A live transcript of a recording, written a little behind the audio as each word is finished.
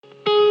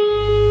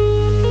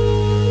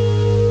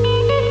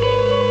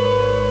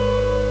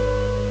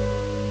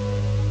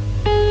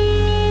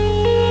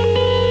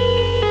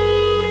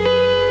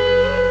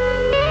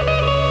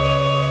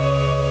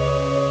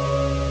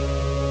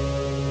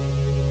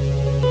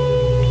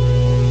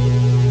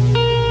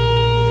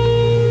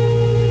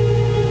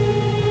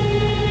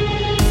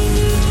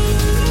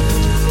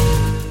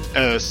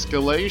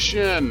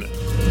escalation.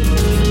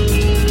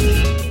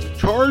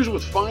 Charged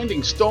with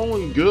finding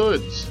stolen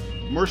goods,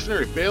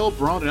 mercenary Bale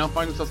Bronte now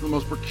finds himself in the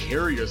most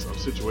precarious of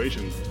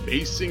situations,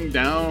 facing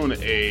down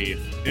a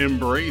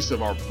embrace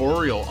of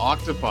arboreal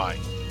octopi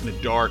in a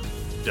dark,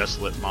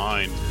 desolate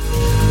mine.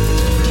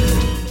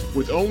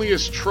 With only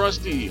his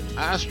trusty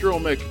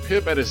astromech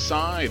Pip at his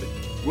side,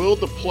 will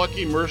the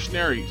plucky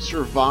mercenary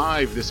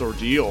survive this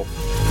ordeal?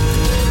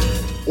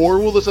 Or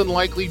will this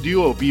unlikely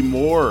duo be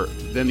more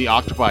than the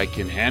octopi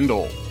can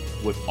handle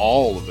with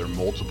all of their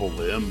multiple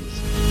limbs?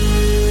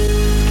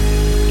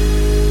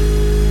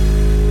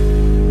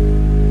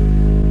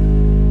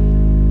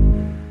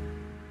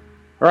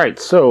 Alright,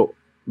 so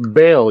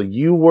Bale,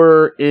 you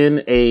were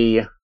in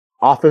a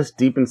office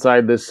deep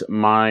inside this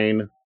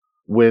mine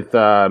with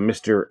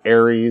Mr.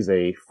 Ares,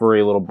 a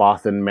furry little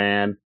Bothan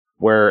man,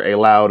 where a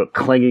loud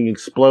clanging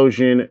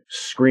explosion,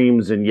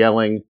 screams and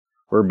yelling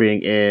were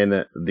being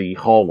in the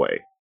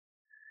hallway.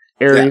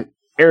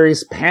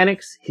 Ares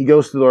panics, he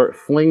goes to the door,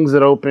 flings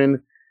it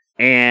open,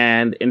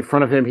 and in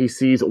front of him he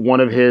sees one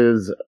of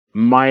his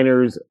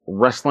miners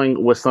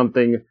wrestling with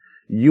something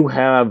you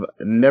have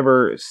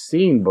never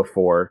seen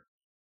before.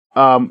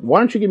 Why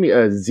don't you give me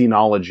a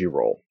xenology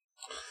roll?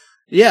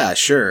 Yeah,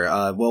 sure.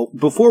 Well,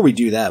 before we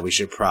do that, we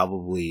should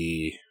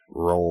probably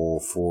roll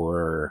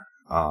for,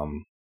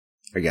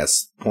 I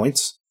guess,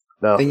 points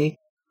thingy?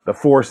 The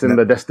Force and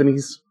the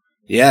Destinies?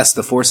 Yes,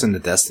 the Force and the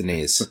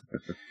Destinies.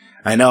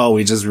 I know,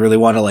 we just really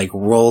want to,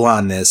 roll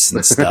on this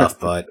and stuff,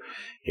 but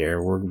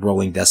here, we're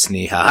rolling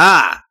Destiny.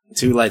 Ha-ha!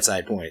 2 light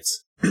side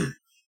points.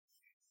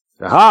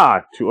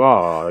 Aha! You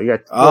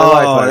got 4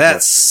 light side that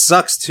points.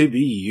 sucks to be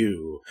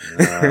you.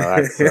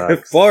 That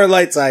sucks. 4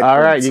 light side points.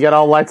 Alright, you got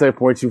all light side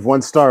points. You've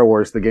won Star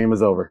Wars. The game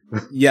is over.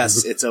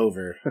 Yes, it's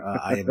over.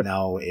 I am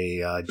now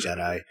a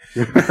Jedi.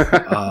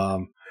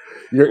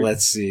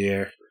 Let's see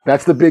here.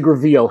 That's the big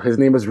reveal. His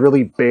name is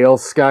really Bale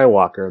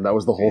Skywalker. That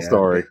was the whole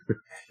story.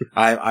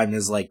 I'm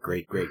his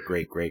great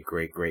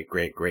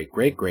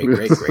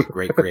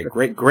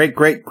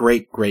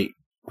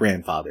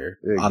grandfather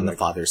on the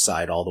father's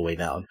side all the way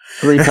down.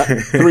 3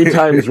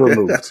 times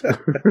removed.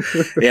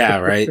 Yeah,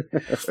 right.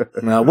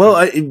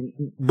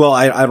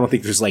 I don't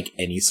think there's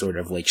any sort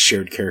of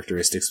shared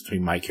characteristics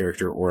between my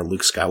character or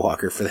Luke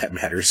Skywalker for that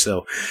matter.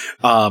 So,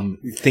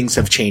 things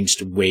have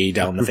changed way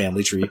down the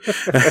family tree.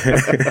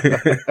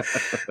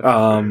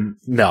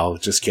 No,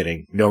 just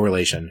kidding. No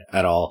relation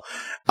at all.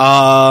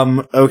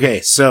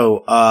 Okay.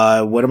 So,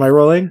 what am I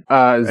rolling?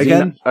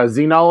 Again?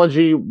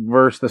 Xenology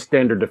versus the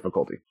standard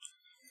difficulty.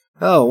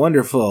 Oh,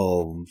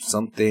 wonderful.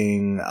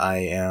 Something I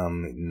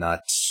am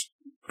not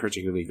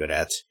particularly good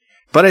at.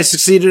 But I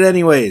succeeded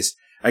anyways.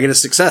 I get a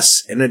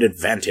success and an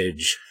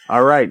advantage.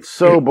 Alright,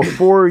 so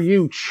before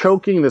you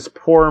choking this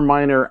poor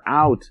miner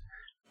out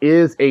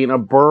is an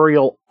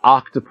arboreal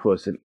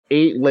octopus, an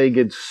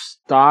 8-legged,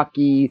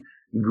 stocky,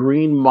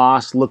 green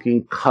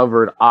moss-looking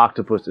covered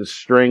octopus is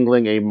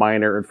strangling a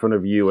miner in front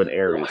of you and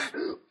Ares.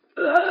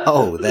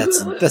 Oh,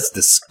 that's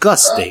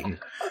disgusting.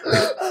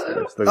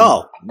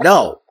 Oh,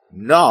 no.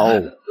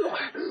 No.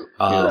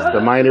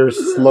 The miner's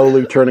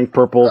slowly turning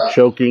purple,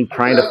 choking,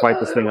 trying to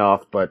fight this thing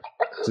off, but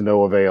to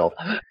no avail.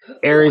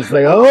 Ares is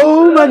like,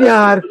 oh my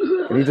god!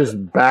 And he just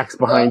backs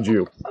behind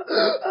you.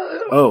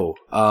 Oh,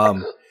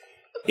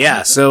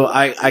 yeah, so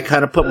I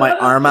kind of put my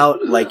arm out,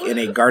 in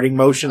a guarding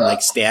motion,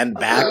 stand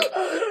back.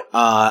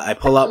 I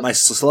pull out my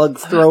slug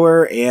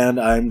thrower, and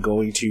I'm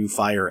going to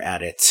fire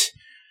at it.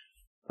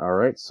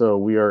 Alright, so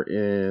we are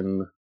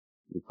in...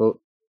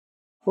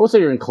 We'll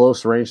say you're in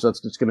close range, so that's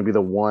just going to be the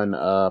 1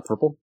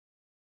 purple.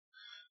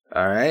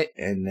 Alright,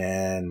 and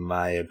then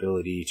my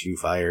ability to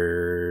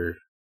fire...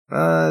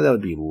 that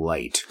would be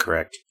light,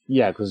 correct?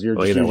 Yeah, because you're...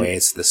 Either way,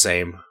 it's the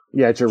same.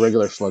 Yeah, it's your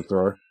regular slug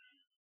thrower.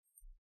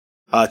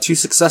 2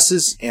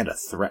 successes and a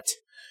threat.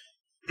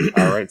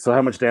 Alright, so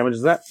how much damage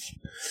is that?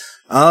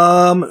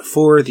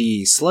 For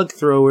the slug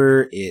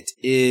thrower, it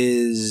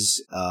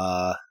is...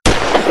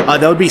 that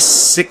would be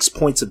 6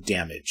 points of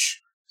damage.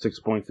 6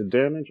 points of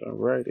damage. All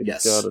right.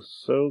 Yes. Got a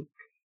soak.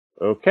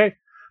 Okay.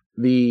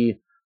 The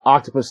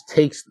octopus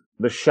takes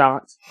the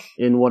shot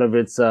in one of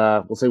its,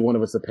 we'll say one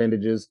of its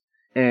appendages,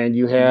 and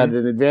you had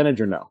an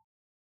advantage or no?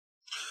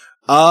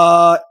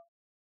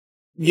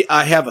 Yeah,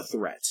 I have a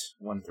threat.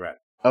 1 threat.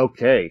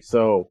 Okay.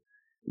 So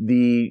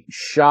the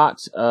shot,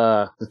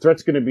 the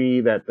threat's going to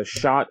be that the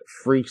shot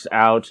freaks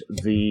out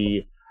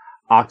the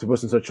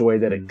octopus in such a way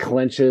that it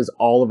clenches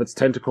all of its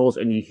tentacles,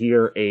 and you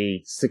hear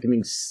a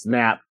sickening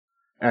snap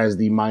as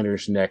the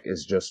miner's neck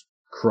is just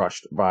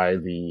crushed by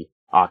the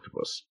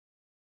octopus.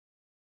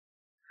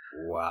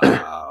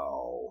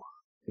 Wow.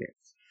 Yes.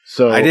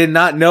 So I did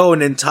not know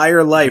an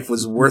entire life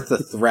was worth a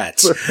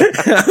threat.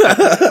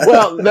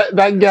 Well,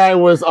 that guy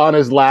was on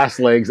his last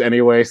legs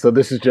anyway, so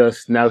this is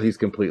just, now he's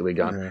completely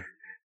gone. Okay.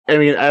 I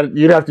mean,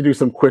 you'd have to do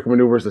some quick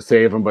maneuvers to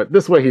save him, but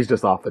this way he's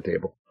just off the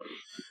table.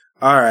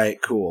 All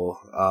right, cool.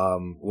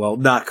 Well,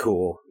 not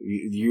cool.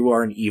 You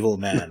are an evil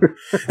man.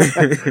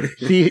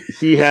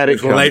 he had it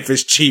coming. Life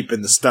is cheap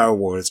in the Star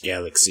Wars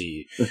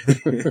galaxy.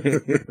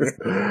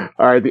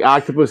 All right, the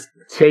octopus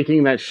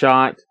taking that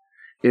shot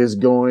is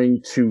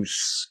going to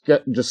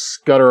just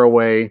scutter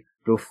away,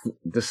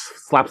 just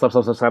slap at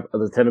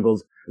the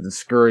tentacles as it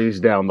scurries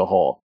down the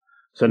hall.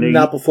 So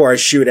not before I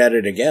shoot at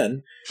it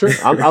again. Sure,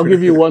 I'll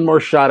give you one more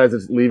shot as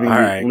it's leaving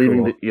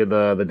Cool.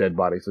 the dead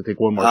body. So take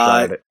one more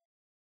shot at it.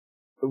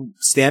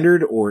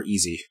 Standard or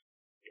easy?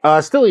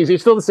 Still easy.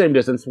 It's still the same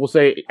distance. We'll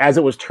say as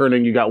it was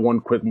turning, you got one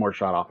quick more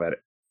shot off at it.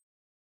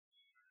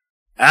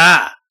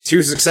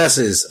 2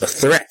 successes, a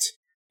threat,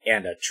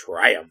 and a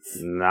triumph.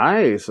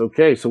 Nice.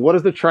 Okay, so what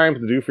does the triumph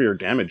do for your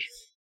damage?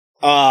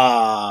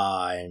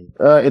 I'm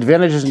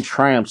Advantages and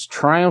triumphs.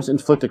 Triumphs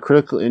inflict a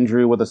critical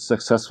injury with a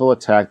successful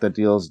attack that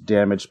deals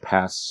damage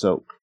past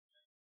soak.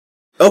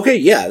 Okay,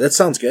 yeah, that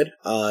sounds good.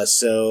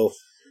 So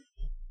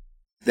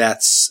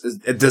that's,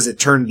 does it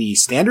turn the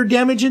standard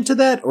damage into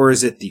that, or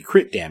is it the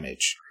crit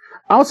damage?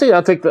 I'll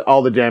take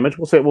all the damage.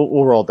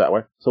 We'll roll it that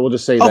way. So we'll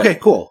just say okay,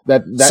 cool.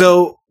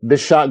 So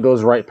this shot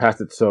goes right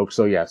past its soak.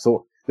 So yeah,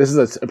 so this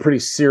is a pretty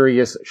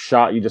serious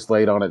shot you just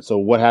laid on it. So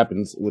what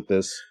happens with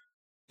this?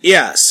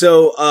 Yeah,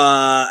 so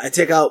I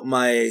take out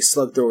my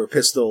slug thrower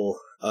pistol.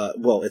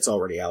 Well, it's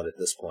already out at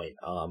this point.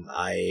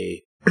 I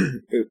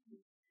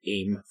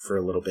aim for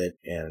a little bit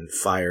and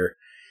fire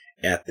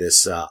at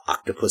this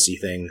octopusy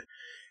thing,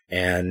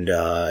 and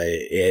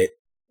it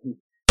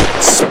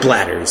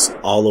splatters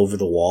all over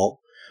the wall.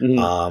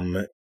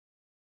 Mm-hmm.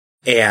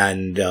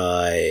 And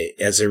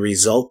as a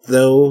result,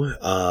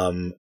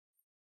 though,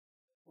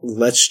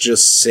 let's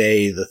just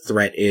say the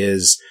threat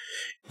is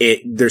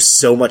there's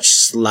so much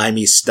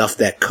slimy stuff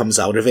that comes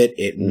out of it,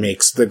 it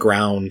makes the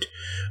ground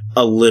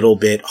a little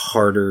bit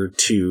harder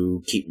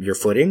to keep your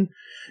footing.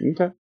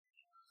 Okay.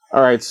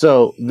 All right,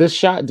 so this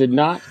shot did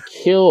not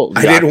kill.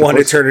 I didn't want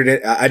to turn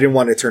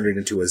it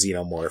into a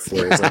xenomorph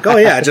where it's like, oh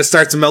yeah, it just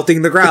starts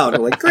melting the ground.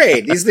 I'm like,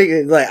 great, these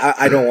things. Like,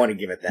 I don't want to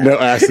give it that. No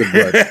acid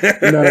blood.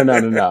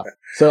 No.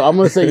 So I'm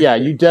gonna say, yeah,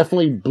 you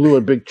definitely blew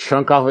a big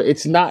chunk off of it.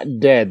 It's not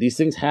dead. These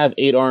things have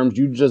 8 arms.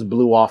 You just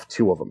blew off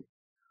 2 of them.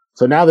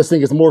 So now this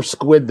thing is more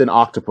squid than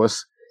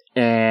octopus,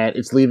 and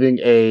it's leaving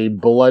a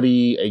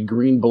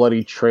green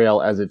bloody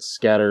trail as it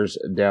scatters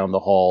down the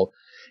hall.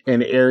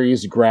 And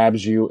Ares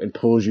grabs you and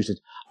pulls you.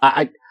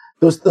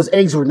 Those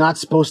eggs were not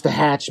supposed to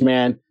hatch,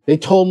 man. They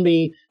told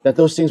me that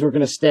those things were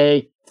going to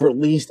stay for at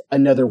least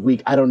another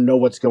week. I don't know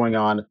what's going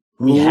on.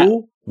 We have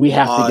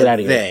to get out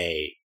of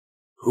here.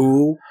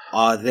 Who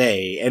are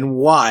they? And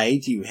why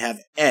do you have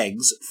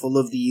eggs full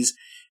of these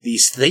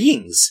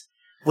things?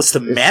 What's the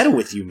matter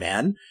with you,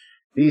 man?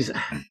 These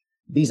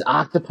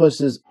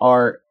octopuses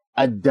are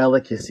a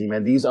delicacy,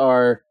 man. These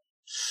are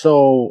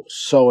so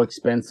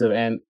expensive.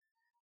 And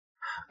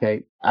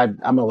okay, I'm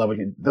gonna love it.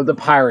 The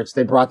pirates,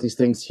 they brought these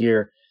things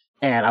here,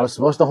 and I was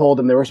supposed to hold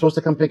them. They were supposed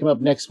to come pick them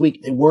up next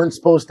week. They weren't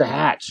supposed to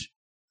hatch.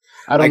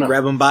 I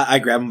grab them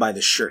by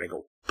the shirt. I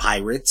go,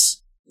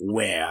 pirates?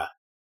 Where?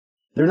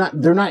 They're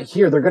not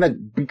here. They're gonna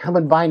be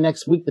coming by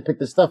next week to pick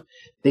the stuff.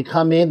 They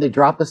come in, they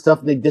drop the stuff,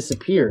 and they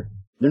disappear.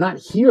 They're not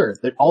here.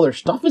 All their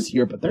stuff is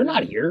here, but they're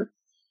not here.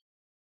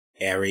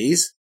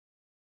 Ares,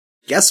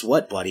 guess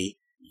what, buddy?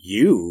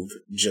 You've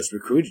just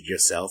recruited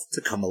yourself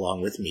to come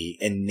along with me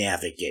and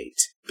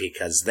navigate,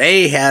 because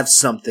they have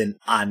something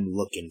I'm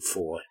looking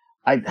for.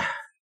 I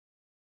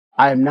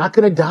am not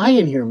gonna die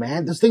in here,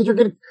 man. Those things are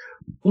gonna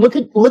look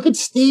at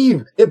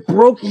Steve. It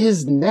broke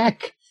his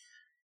neck.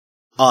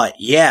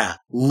 Yeah,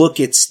 look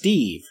at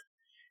Steve.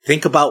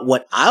 Think about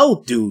what I'll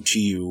do to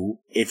you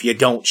if you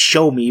don't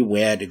show me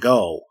where to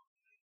go.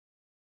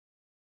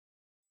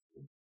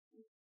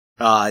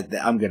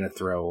 I'm gonna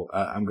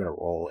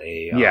roll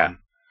a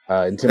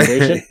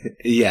intimidation.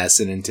 Yes,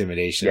 an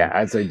intimidation. Yeah,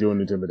 I'd say do an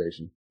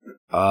intimidation.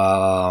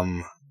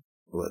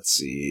 Let's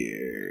see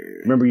here.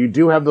 Remember, you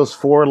do have those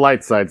 4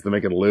 light sides to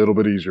make it a little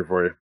bit easier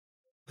for you.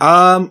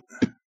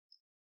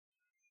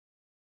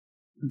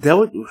 That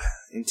would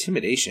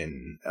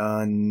intimidation.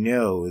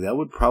 No, that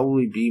would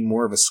probably be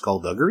more of a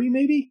skullduggery,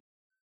 maybe.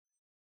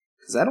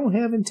 Because I don't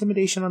have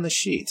intimidation on the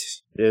sheet.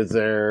 Is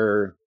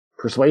there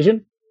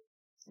persuasion?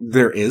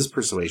 There is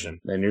persuasion.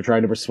 And you're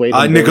trying to persuade.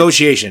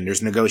 Negotiation.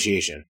 There's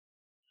negotiation.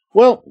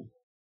 Well,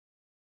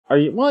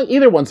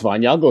 either one's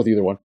fine. Yeah, I'll go with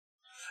either one.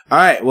 All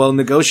right. Well,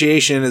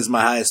 negotiation is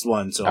my highest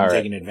one, so I'm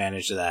taking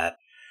advantage of that.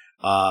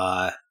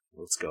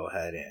 Let's go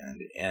ahead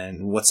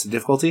and what's the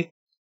difficulty?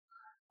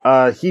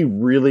 He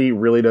really,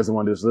 really doesn't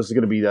want to do this. So this is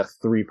going to be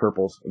 3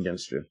 purples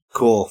against you.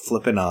 Cool.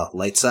 Flipping a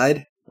light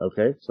side.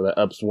 Okay, so that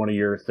ups one of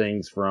your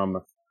things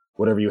from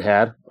whatever you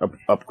had.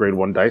 Upgrade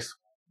 1 dice.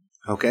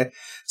 Okay.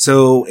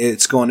 So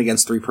it's going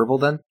against 3 purple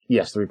then?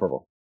 Yes, 3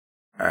 purple.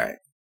 All right.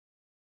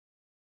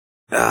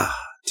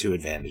 2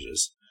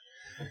 advantages.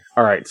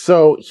 All right.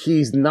 So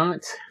he's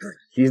not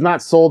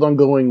sold on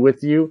going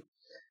with you,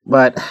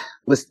 but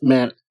listen,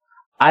 man,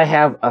 I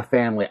have a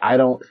family. I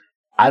don't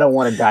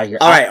want to die here.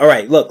 All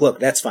right. Look,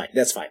 that's fine.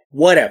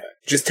 Whatever.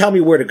 Just tell me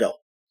where to go.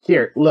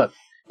 Here, look.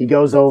 He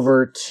goes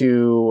over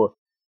to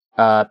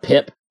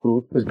Pip,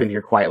 who has been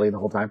here quietly the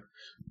whole time.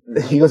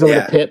 He goes over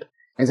to Pip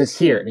and says,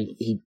 "Here." And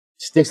he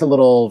sticks a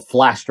little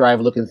flash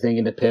drive looking thing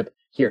into Pip.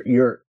 "Here,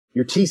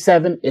 your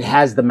T7, it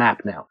has the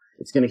map now.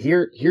 It's gonna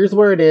here's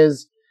where it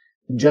is.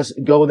 Just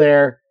go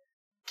there,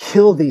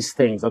 kill these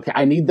things. Okay,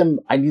 I need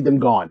them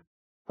gone.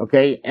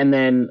 Okay, and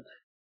then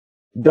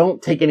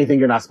don't take anything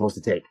you're not supposed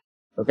to take.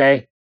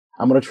 Okay,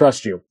 I'm gonna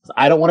trust you.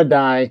 I don't want to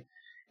die,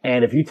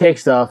 and if you take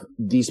stuff,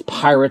 these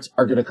pirates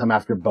are gonna come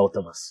after both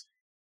of us."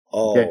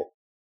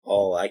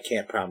 Oh, I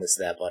can't promise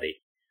that,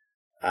 buddy.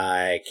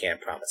 I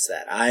can't promise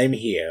that. I'm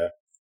here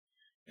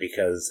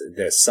because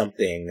there's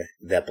something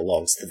that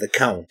belongs to the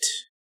Count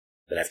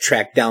that I've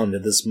tracked down to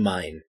this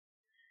mine.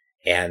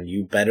 And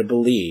you better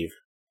believe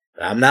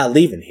that I'm not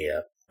leaving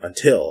here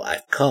until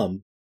I've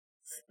gotten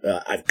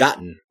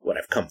what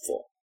I've come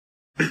for.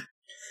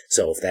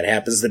 So if that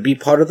happens to be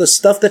part of the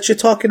stuff that you're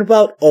talking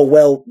about, oh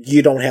well,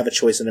 you don't have a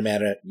choice in the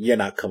matter. You're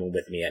not coming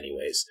with me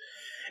anyways.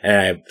 And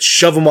I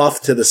shove him off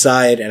to the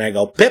side and I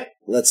go, "Pip,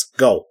 let's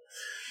go."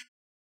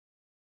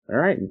 All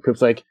right. And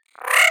Pip's like,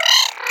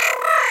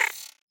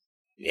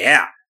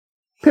 "Yeah."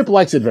 Pip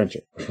likes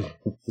adventure.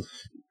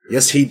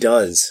 Yes, he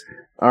does.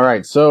 All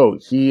right. So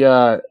he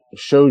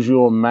shows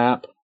you a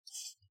map.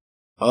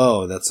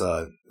 Oh, that's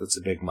a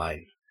big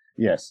mine.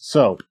 Yes.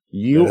 So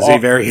you are a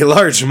very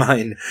large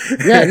mine.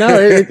 Yeah. No.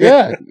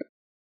 Yeah.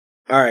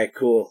 All right.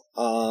 Cool.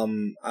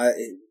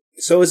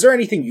 So is there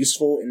anything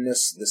useful in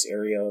this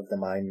area of the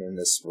mine, in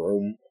this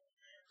room,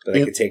 that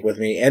I could take with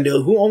me? And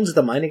who owns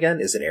the mine again?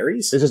 Is it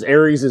Ares? This is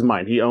Ares'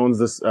 mine. He owns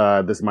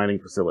this mining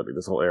facility,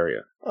 this whole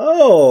area.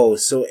 Oh,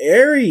 so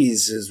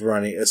Ares is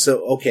running.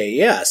 So okay,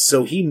 yeah.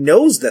 So he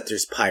knows that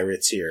there's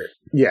pirates here.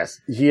 Yes,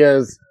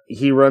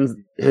 he runs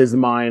his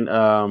mine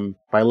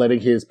by letting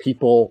his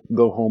people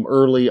go home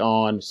early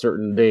on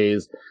certain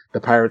days. The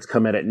pirates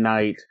come in at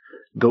night,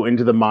 go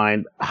into the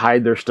mine,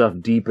 hide their stuff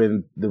deep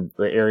in the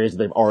areas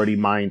they've already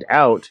mined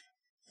out,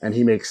 and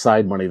he makes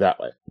side money that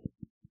way.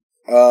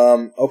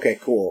 Okay,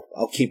 cool.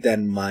 I'll keep that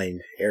in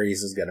mind.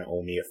 Ares is gonna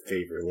owe me a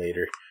favor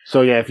later.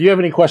 So yeah, if you have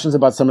any questions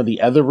about some of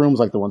the other rooms,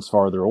 like the ones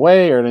farther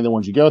away, or any of the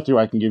ones you go through,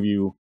 I can give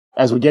you,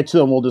 as we get to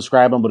them, we'll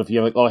describe them, but if you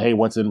have like, oh hey,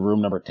 what's in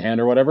room number 10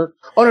 or whatever?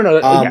 Oh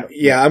no,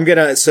 I'm going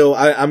to,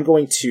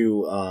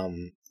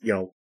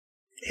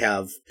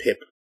 have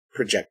Pip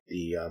project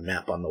the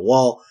map on the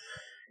wall,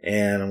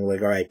 and I'm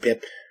like, alright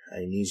Pip,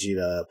 I need you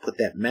to put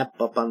that map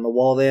up on the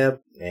wall there,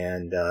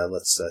 and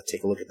let's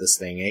take a look at this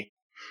thing, eh?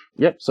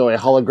 Yep, so a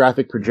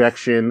holographic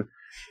projection,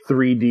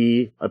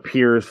 3D,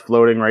 appears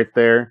floating right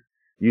there.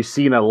 You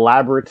see an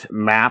elaborate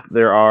map.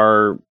 There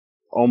are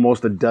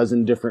almost a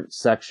dozen different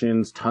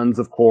sections, tons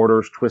of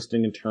corridors,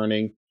 twisting and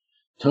turning,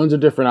 tons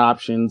of different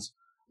options.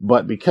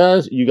 But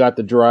because you got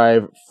the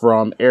drive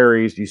from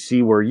Ares, you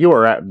see where you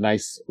are at,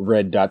 nice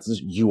red dots.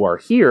 You are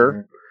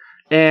here,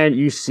 and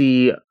you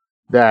see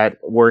that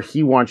where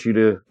he wants you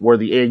to, where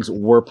the eggs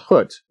were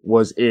put,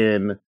 was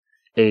in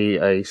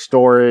a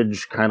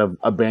storage kind of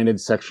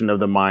abandoned section of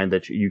the mine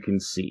that you can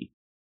see.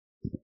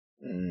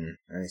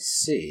 I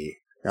see.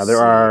 Now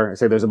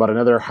there's about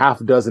another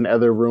half dozen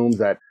other rooms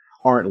that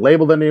aren't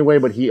labeled in any way,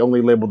 but he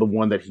only labeled the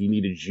one that he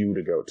needed you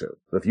to go to.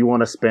 So if you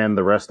want to spend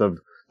the rest of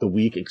the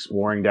week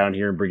exploring down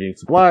here and bringing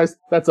supplies,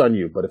 that's on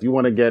you. But if you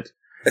want to get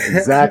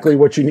exactly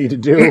what you need to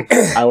do,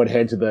 I would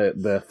head to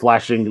the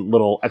flashing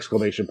little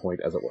exclamation point,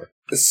 as it were.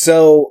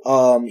 So,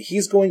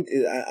 he's going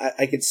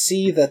I could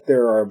see that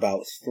there are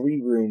about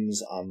 3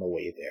 rooms on the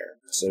way there.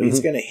 So he's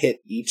going to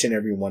hit each and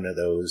every one of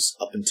those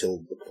up until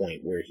the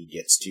point where he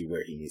gets to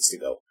where he needs to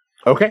go.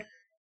 Okay.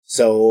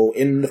 So,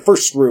 in the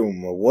first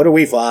room, what do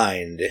we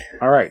find?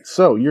 Alright,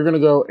 so you're going to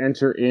go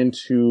enter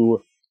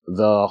into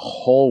the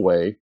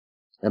hallway,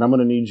 and I'm going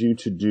to need you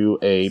to do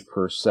a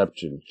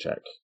perception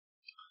check.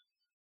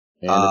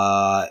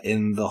 And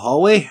in the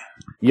hallway?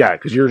 Yeah,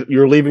 because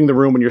you're leaving the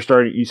room and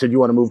you said you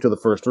want to move to the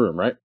first room,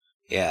 right?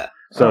 Yeah.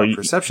 So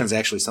perception's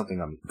actually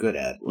something I'm good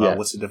at. Yeah.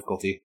 What's the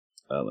difficulty?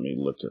 Let me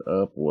look it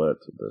up what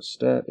the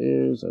stat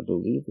is. I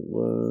believe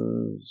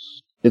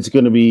it's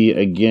going to be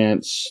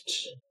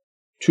against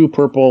 2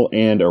 purple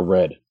and a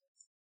red.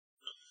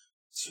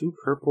 2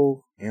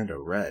 purple and a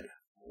red.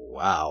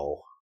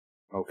 Wow.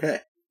 Okay.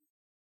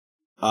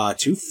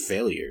 2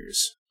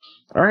 failures.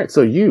 Alright,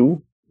 so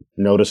you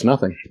notice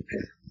nothing.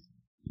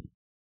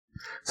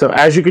 So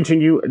as you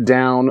continue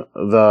down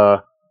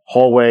the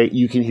hallway,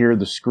 you can hear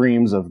the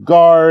screams of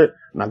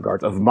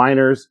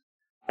miners,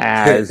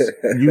 as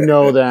you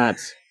know that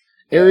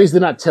Ares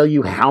did not tell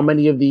you how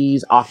many of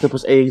these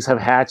octopus eggs have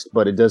hatched,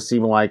 but it does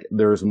seem like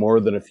there's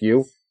more than a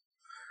few.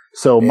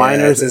 So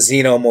miners... It's a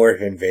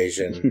xenomorph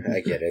invasion.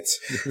 I get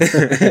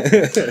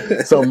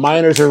it. So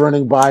miners are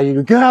running by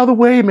you. Get out of the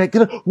way, man.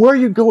 Where are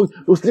you going?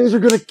 Those things are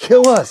going to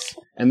kill us.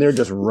 And they're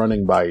just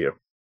running by you.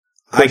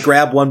 I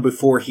grab one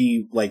before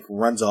he,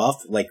 runs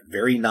off,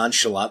 very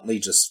nonchalantly,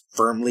 just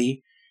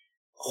firmly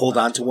hold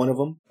on to one of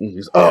them.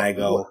 And I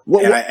go,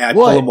 I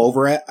pull him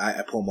over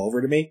I pull him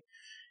over to me,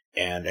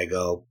 and I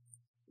go,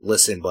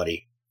 listen,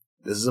 buddy,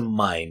 this is a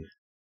mine.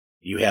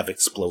 You have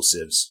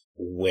explosives.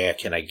 Where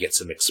can I get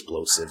some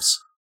explosives?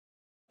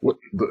 What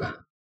the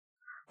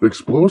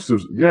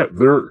explosives? Yeah,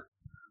 they're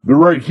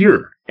right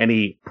here. And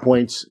he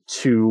points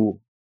to.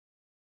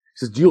 He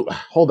says, "Do you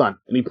hold on?"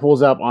 And he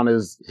pulls up on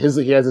his.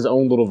 He has his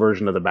own little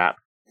version of the map,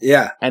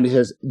 Yeah. and he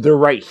says, "They're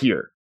right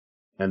here."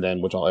 And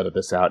then, which I'll edit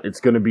this out. It's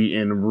going to be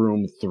in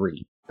room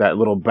 3, that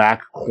little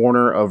back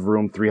corner of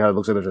room 3. How it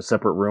looks like there's a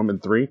separate room in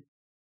 3.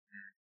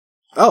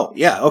 Oh,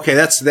 yeah. Okay,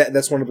 that's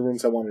one of the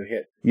rooms I wanted to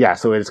hit. Yeah,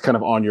 so it's kind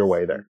of on your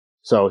way there.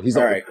 So he's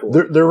All like, right, cool.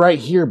 They're right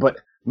here,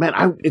 but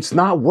man, it's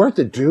not worth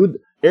it, dude.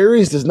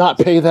 Ares does not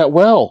pay that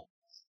well.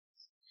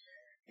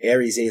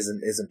 Ares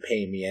isn't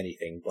paying me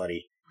anything,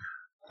 buddy.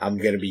 I'm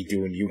gonna be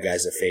doing you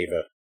guys a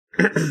favor.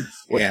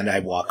 And I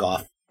walk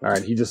off. All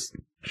right, he just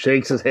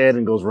shakes his head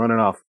and goes running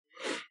off.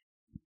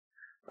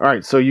 All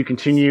right, so you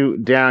continue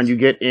down. You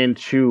get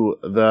into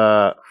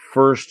the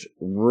first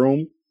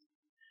room.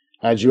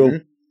 As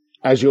you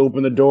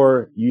open the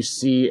door, you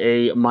see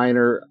a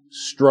miner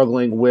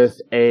struggling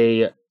with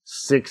a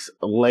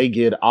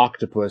 6-legged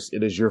octopus.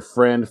 It is your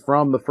friend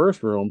from the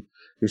first room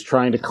who's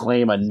trying to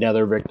claim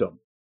another victim.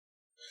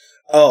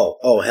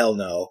 Oh, hell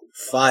no.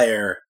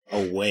 Fire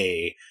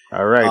away.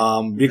 All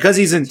right. Because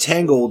he's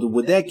entangled,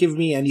 would that give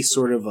me any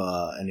sort of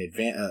an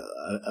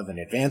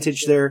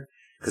advantage there?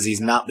 Because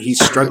he's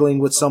struggling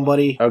with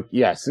somebody.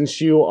 Yeah,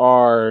 since you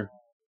are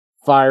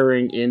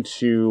firing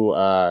into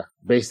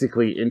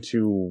basically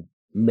into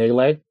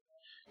melee,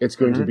 it's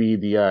going to be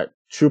the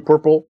 2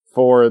 purple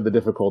for the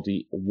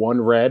difficulty,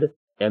 1 red,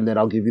 and then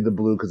I'll give you the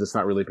blue because it's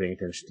not really paying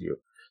attention to you.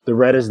 The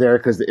red is there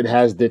because it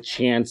has the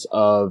chance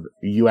of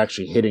you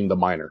actually hitting the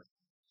miner.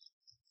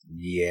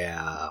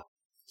 Yeah.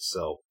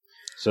 So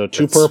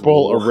 2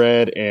 purple, a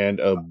red, and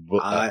a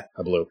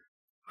blue.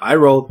 I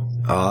rolled.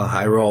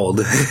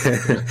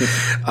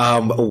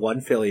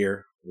 1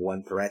 failure,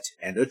 1 threat,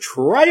 and a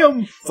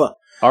triumph.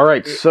 All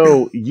right,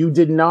 so you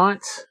did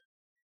not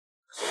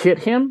hit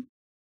him.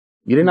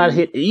 You did not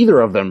hit either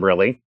of them,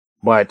 really.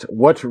 But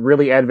what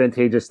really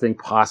advantageous thing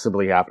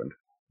possibly happened?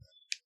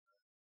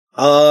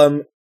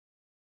 How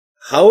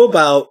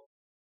about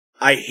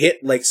I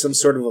hit like some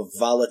sort of a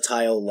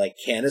volatile like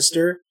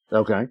canister?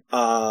 Okay.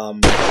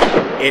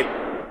 It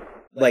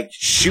like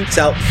shoots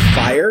out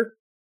fire.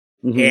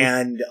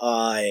 And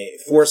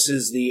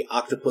forces the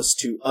octopus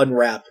to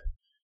unwrap,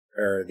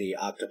 or the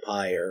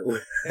octopi,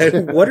 or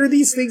what are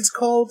these things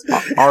called?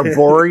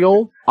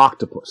 Arboreal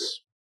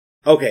octopus.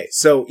 Okay,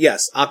 so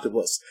yes,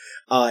 octopus.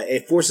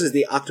 It forces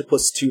the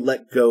octopus to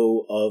let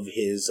go of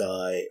his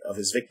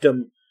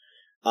victim,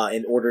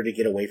 in order to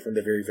get away from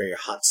the very, very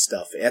hot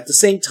stuff. At the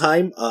same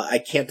time, I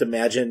can't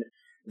imagine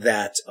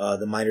that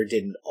the miner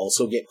didn't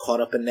also get caught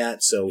up in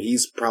that. So I'm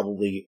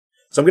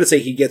going to say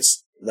he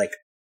gets like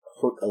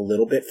hurt a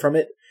little bit from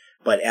it,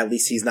 but at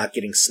least he's not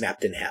getting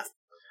snapped in half.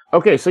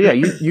 Okay, so yeah,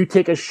 you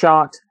take a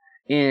shot,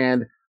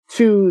 and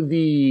to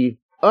the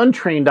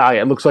untrained eye,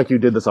 it looks like you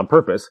did this on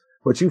purpose,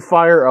 but you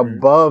fire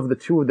above the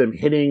 2 of them,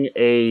 hitting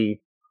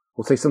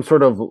we'll say some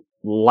sort of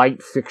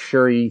light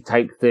fixture-y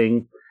type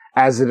thing.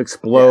 As it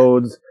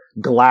explodes,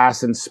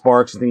 glass and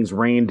sparks and things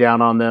rain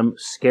down on them,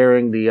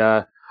 scaring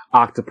the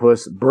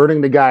octopus,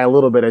 burning the guy a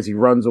little bit as he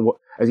rolls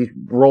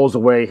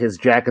away. His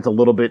jacket's a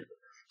little bit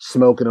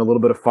smoke and a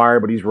little bit of fire,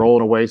 but he's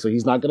rolling away, so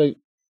he's not going to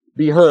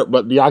be hurt.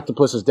 But the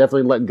octopus has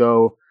definitely let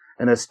go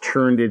and has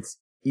turned its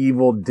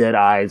evil dead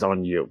eyes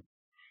on you.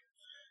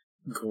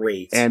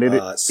 Great. And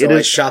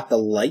I shot the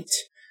light.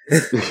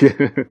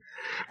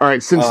 All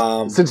right,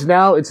 since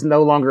now it's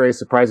no longer a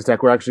surprise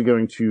attack, we're actually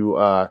going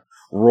to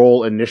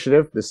roll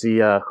initiative to see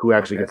who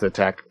actually gets to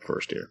attack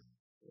first here.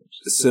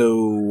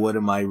 So what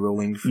am I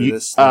rolling for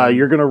this?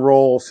 You're going to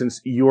roll, since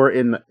you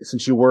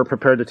were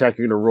prepared to attack,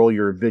 you're going to roll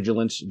your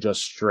vigilance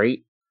just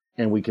straight.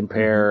 And we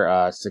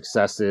compare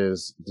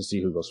successes to see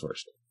who goes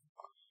first.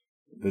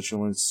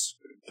 Vigilance.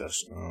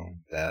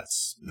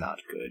 That's not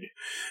good.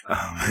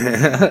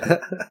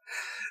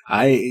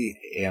 I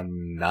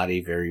am not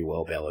a very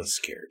well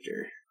balanced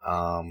character.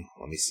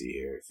 Let me see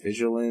here.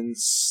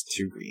 Vigilance,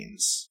 2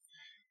 greens.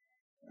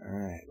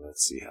 Alright,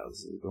 let's see how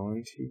this is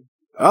going to.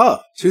 Oh,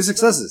 2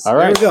 successes. All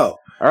right. There we go.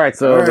 Alright,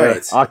 so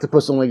the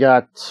octopus only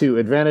got 2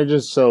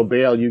 advantages, so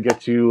Bale, you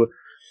get to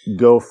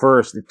go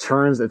first. It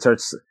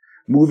starts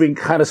moving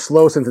kind of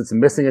slow since it's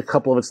missing a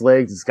couple of its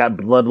legs. It's got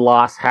blood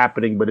loss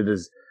happening, but it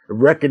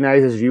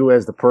recognizes you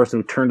as the person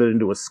who turned it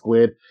into a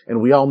squid.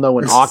 And we all know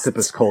in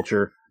octopus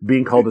culture,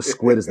 being called a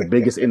squid is the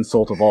biggest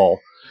insult of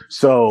all.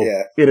 So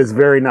It is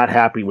very not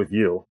happy with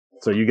you.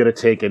 So you got to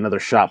take another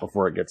shot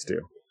before it gets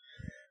to.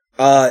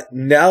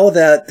 Now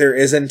that there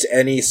isn't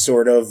any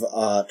sort of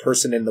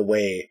person in the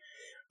way,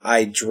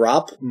 I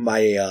drop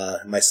my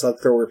my slug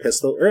thrower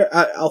pistol, or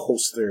I'll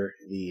holster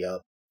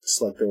the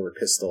slug thrower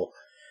pistol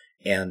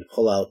and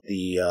pull out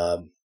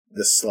the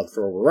slug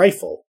thrower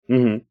rifle.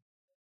 Mm-hmm.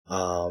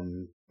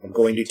 I'm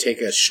going to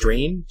take a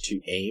strain to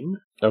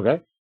aim.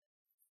 Okay.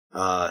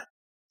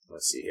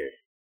 Let's see here.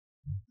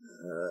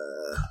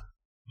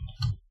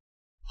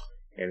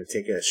 And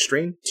take a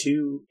strain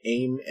to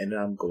aim, and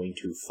I'm going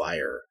to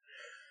fire.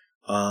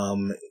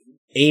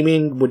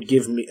 aiming would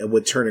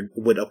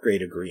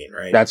upgrade a green,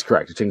 right? That's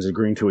correct. It changes a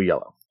green to a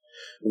yellow.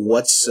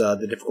 What's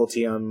the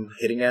difficulty I'm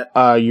hitting at?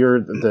 So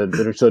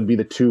it'd be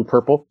the 2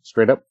 purple,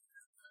 straight up.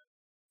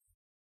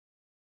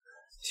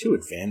 2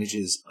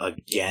 advantages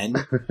again.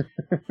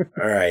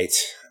 All right.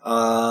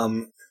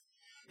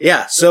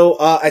 Yeah. So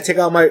I take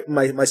out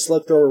my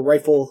slug thrower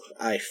rifle.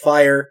 I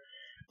fire.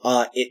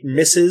 It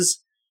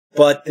misses,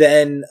 but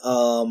then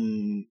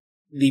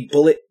the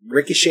bullet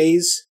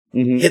ricochets,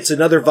 hits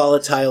another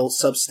volatile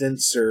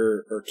substance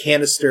or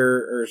canister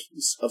or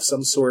of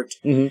some sort,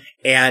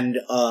 and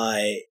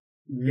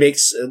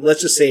makes, let's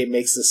just say, it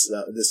makes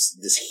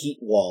this heat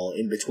wall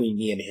in between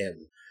me and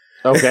him.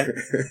 Okay.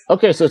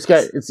 Okay, so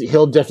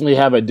he'll definitely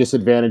have a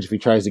disadvantage if he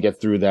tries to get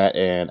through that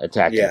and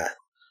attack you.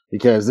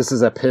 Because this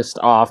is a pissed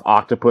off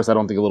octopus. I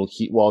don't think a little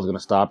heat wall is going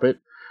to stop it.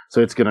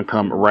 So it's going to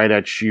come right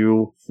at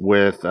you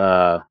with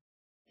a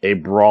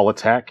brawl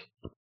attack.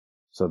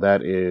 So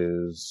that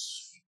is...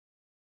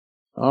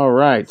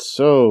 Alright,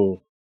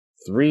 so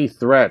 3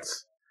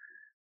 threats.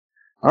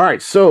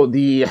 Alright, so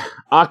the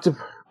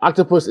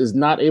octopus is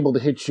not able to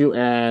hit you,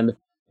 and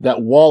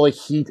that wall of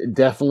heat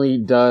definitely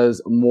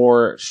does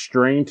more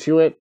strain to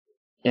it,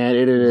 and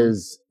it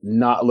is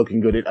not looking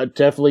good. It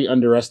definitely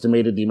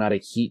underestimated the amount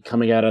of heat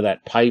coming out of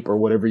that pipe or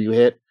whatever you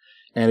hit,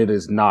 and it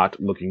is not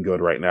looking good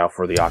right now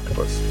for the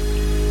octopus.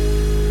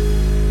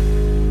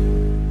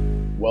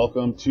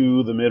 Welcome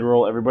to the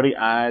mid-roll, everybody.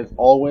 As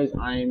always,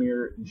 I am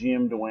your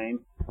GM, Dwayne.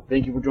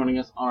 Thank you for joining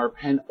us on our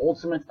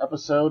penultimate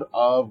episode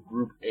of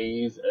Group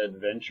A's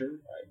adventure.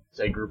 I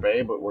say Group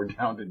A, but we're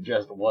down to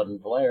just 1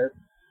 player.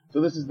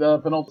 So this is the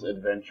penultimate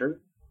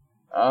adventure.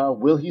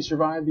 Will he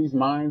survive these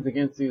mines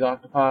against these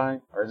octopi,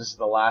 or is this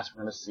the last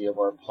we're going to see of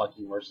our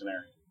plucky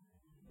mercenary?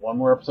 1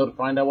 more episode to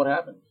find out what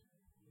happens.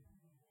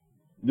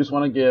 Just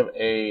want to give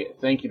a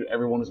thank you to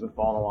everyone who's been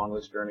following along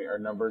this journey. Our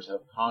numbers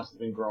have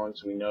constantly been growing,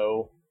 so we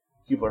know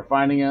people are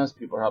finding us,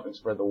 people are helping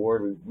spread the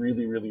word. We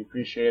really, really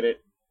appreciate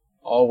it.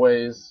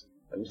 Always,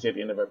 like we say at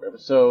the end of every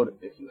episode,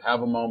 if you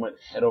have a moment,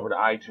 head over to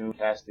iTunes,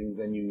 casting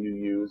venue you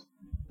use.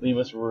 Leave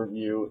us a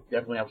review. It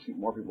definitely helps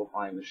more people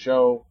find the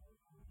show.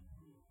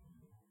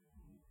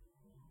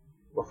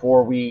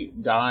 Before we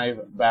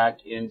dive back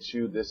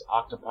into this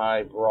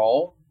octopi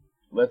brawl,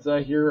 let's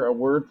hear a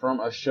word from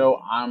a show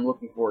I'm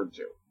looking forward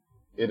to.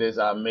 It is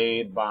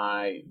made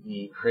by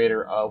the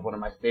creator of one of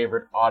my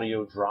favorite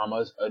audio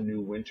dramas, A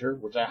New Winter,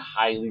 which I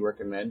highly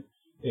recommend.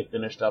 They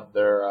finished up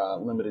their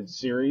limited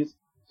series,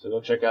 so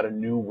go check out A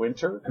New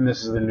Winter. And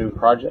this is the new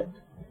project,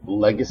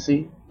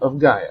 Legacy of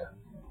Gaia.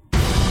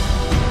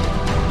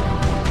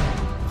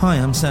 Hi,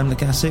 I'm Sam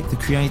Legasic, the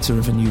creator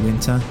of A New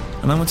Winter,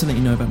 and I want to let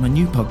you know about my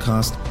new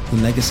podcast, The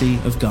Legacy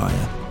of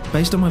Gaia.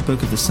 Based on my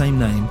book of the same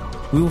name,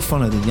 we will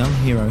follow the young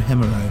hero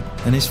Hemero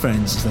and his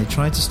friends as they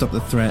try to stop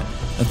the threat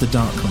of the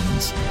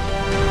Darklands.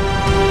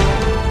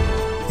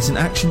 It's an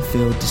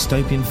action-filled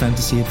dystopian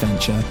fantasy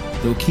adventure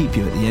that will keep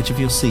you at the edge of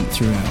your seat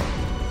throughout.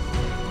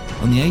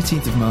 On the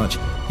 18th of March,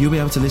 you'll be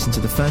able to listen to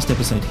the first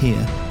episode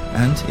here,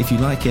 and if you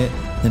like it,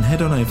 then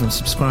head on over and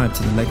subscribe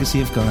to The Legacy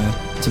of Gaia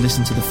to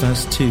listen to the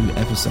first 2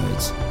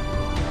 episodes.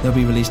 They'll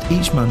be released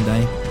each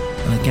Monday,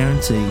 and I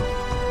guarantee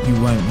you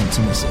won't want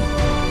to miss it.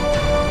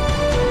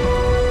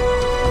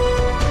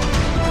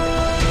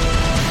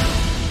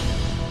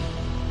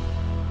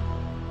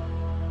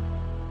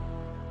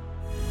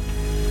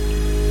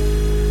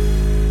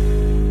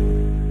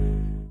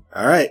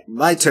 Alright,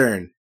 my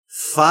turn.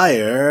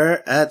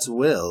 Fire at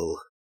will.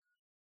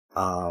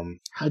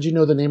 How'd you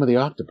know the name of the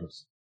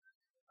octopus?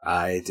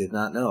 I did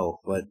not know,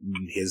 but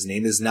his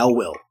name is now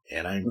Will,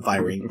 and I'm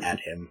firing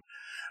at him.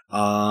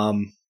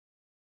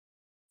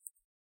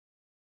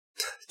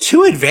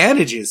 2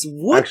 advantages.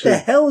 What the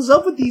hell is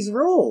up with these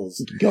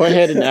rolls? Go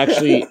ahead and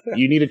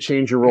you need to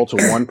change your roll to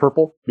 1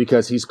 purple,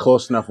 because he's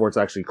close enough where it's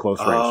actually close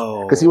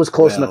range. Because he was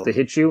close enough to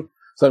hit you,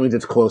 so that means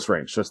it's close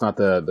range, so it's not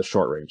the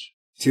short range.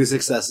 2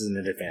 successes and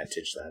an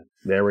advantage, then.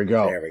 There we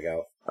go.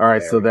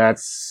 Alright, so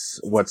that's,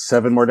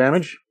 7 more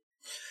damage?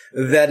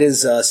 That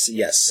is,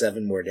 yes,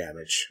 7 more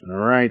damage.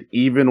 Alright,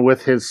 even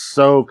with his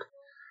soak,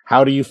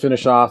 how do you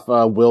finish off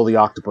Will the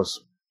Octopus?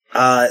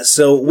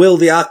 So Will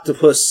the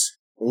Octopus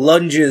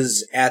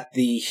lunges at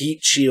the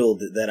heat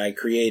shield that I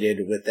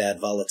created with that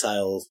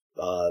volatile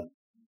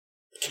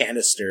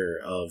canister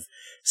of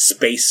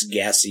space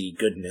gassy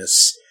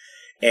goodness,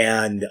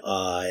 and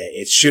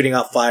it's shooting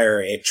out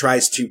fire. It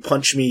tries to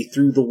punch me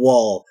through the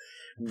wall,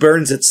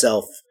 burns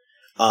itself,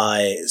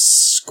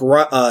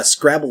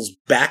 scrabbles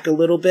back a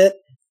little bit,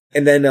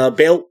 and then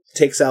Bale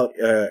takes out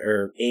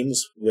or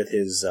aims with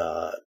his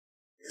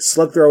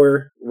slug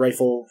thrower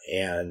rifle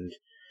and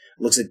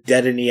looks it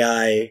dead in the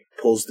eye,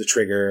 pulls the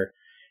trigger,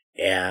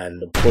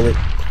 and the bullet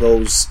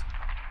goes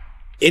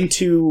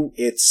into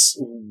its,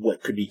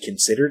 what could be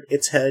considered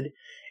its head,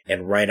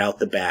 and right out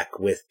the back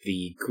with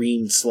the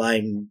green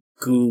slime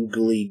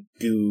googly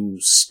goo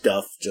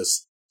stuff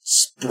just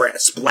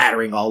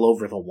splattering all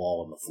over the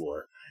wall and the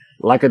floor.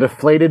 Like a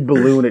deflated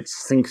balloon, it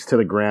sinks to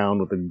the ground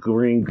with the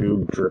green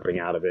goo dripping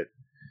out of it.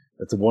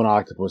 That's 1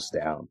 octopus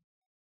down.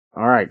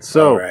 Alright,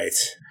 so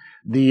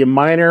The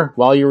miner,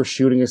 while you were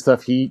shooting and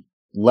stuff, he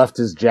left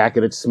his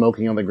jacket. It's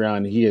smoking on the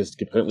ground. He has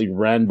completely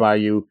ran by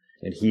you,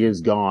 and he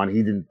is gone.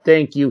 He didn't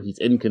thank you. He's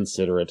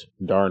inconsiderate.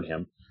 Darn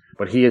him.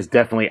 But he is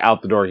definitely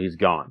out the door. He's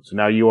gone. So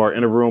now you are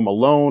in a room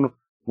alone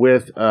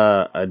with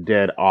a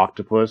dead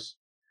octopus.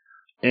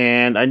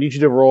 And I need you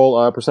to roll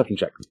a perception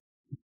check.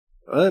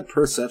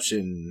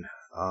 Perception.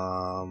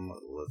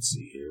 Let's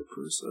see here.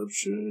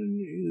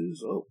 Perception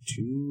is up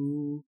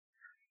to...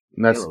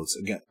 And that's, arrows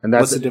again. and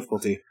that's What's the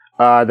difficulty?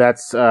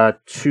 That's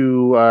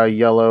 2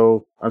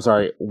 yellow. I'm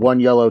sorry, 1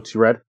 yellow, 2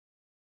 red.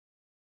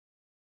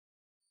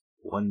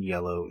 1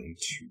 yellow and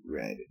 2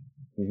 red.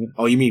 Mm-hmm.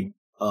 Oh, you mean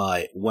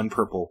 1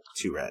 purple,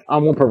 2 red.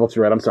 1 purple, 2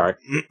 red. I'm sorry.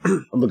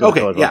 I'm looking at the Okay,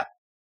 color yeah.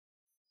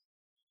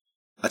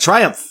 A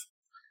triumph.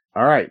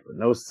 All right,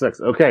 no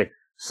 6. Okay,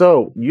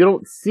 so you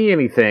don't see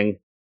anything,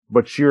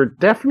 but you're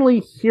definitely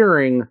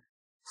hearing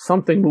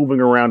something moving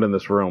around in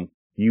this room.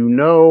 You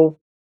know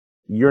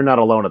you're not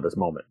alone at this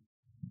moment.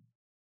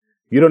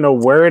 You don't know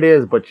where it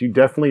is, but you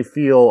definitely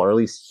feel, or at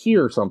least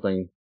hear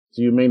something,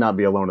 so you may not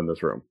be alone in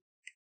this room.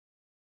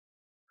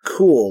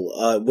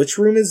 Cool. Which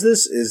room is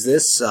this? Is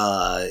this,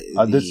 for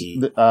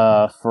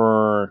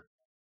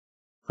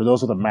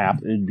those with a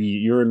map,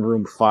 you're in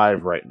room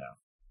 5 right now.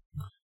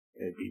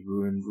 It'd be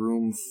in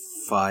room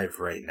 5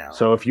 right now.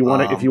 So if you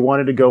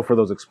wanted to go for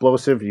those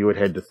explosive, you would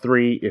head to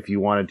 3. If you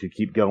wanted to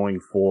keep going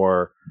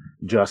for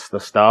just the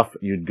stuff,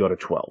 you'd go to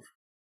 12.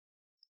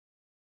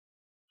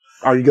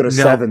 Or you go to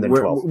 7, then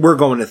 12. We're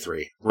going to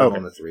 3. We're Okay.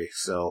 going to 3.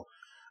 So,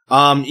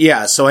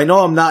 yeah, so I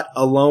know I'm not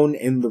alone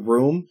in the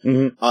room.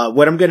 Mm-hmm.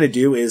 What I'm going to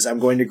do is I'm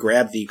going to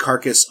grab the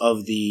carcass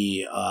of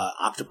the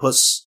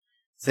octopus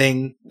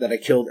thing that I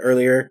killed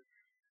earlier.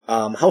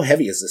 How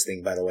heavy is this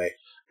thing, by the way?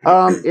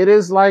 It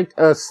is like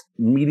a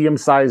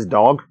medium-sized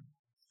dog.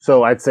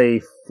 So I'd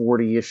say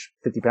 40-ish,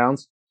 50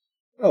 pounds.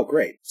 Oh,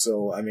 great.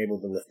 So I'm able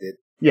to lift it.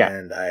 Yeah.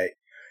 And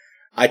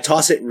I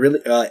toss it really,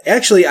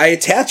 actually, I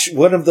attach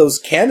one of those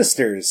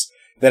canisters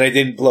that I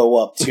didn't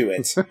blow up to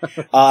it.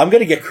 I'm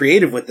going to get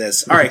creative with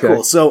this. All right, Okay.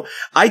 cool. So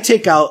I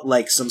take out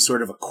like some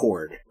sort of a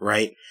cord,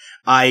 right?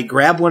 I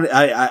grab one.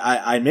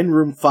 I'm in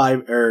room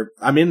 5, or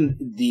I'm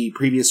in the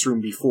previous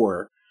room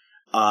before.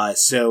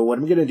 So what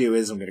I'm going to do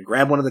is I'm going to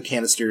grab one of the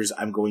canisters.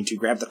 I'm going to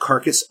grab the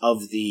carcass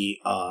of the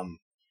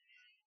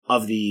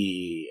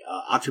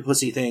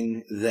octopusy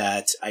thing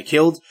that I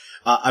killed.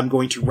 I'm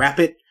going to wrap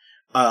it.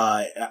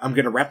 I'm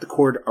going to wrap the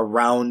cord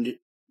around.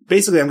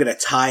 Basically, I'm going to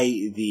tie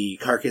the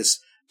carcass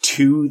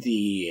to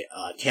the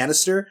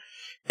canister,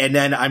 and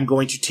then I'm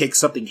going to take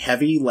something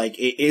heavy. Like,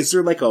 is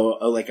there like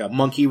a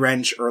monkey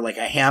wrench or like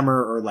a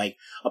hammer or like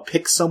a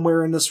pick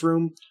somewhere in this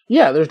room?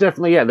 Yeah, there's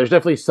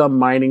definitely some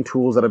mining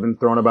tools that have been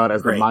thrown about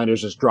as Great. the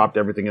miners just dropped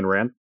everything and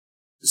ran.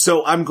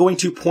 So I'm going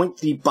to point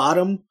the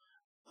bottom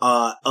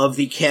of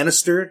the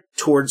canister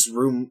towards the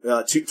room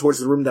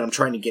that I'm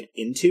trying to get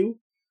into.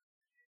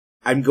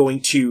 I'm going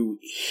to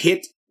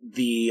hit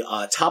the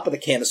top of the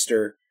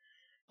canister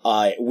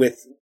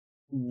with,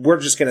 we're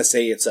just going to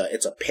say it's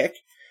a pick,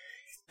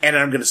 and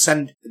I'm going to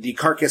send the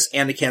carcass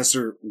and the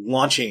canister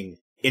launching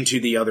into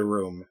the other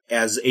room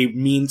as a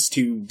means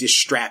to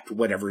distract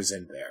whatever's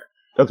in there.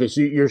 Okay, so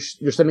you're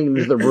sending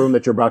into the room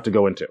that you're about to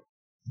go into.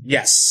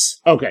 Yes.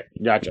 Okay,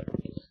 gotcha.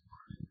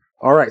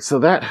 All right, so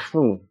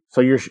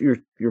so you're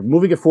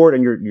moving it forward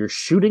and you're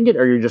shooting it,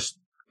 or you're just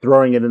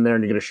throwing it in there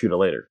and you're going to shoot it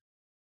later.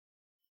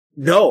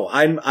 No,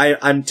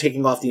 I'm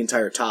taking off the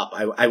entire top.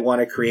 I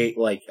want to create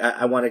like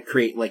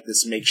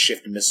this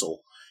makeshift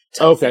missile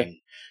type Okay. thing.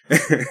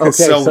 Okay,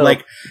 so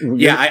like,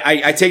 you're- yeah,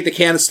 I take the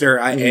canister,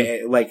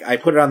 I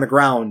put it on the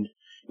ground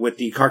with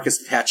the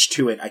carcass attached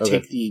to it. I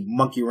take the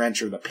monkey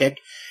wrench or the pick,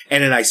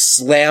 and then I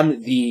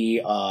slam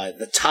the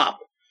top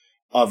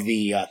of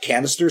the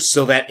canister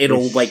so that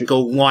it'll like go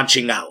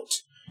launching out.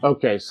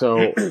 Okay,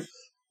 so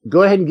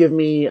go ahead and give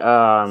me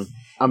a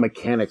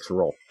mechanics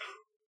roll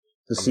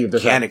to see if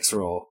there's Mechanics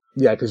roll.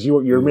 Yeah, because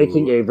you're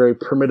making a very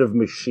primitive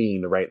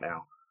machine right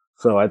now.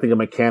 So I think a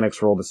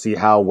mechanics roll to see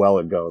how well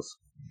it goes.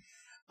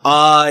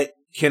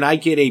 Can I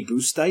get a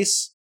boost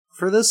dice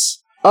for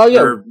this? Oh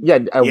yeah, Or,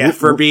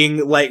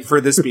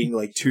 for this being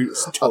like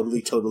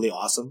totally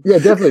awesome. Yeah,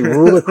 definitely.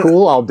 Rule of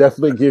cool. I'll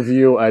definitely give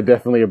you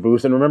definitely a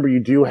boost. And remember, you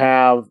do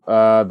have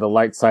the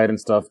light side and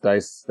stuff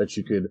dice that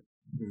you could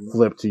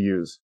flip to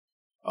use.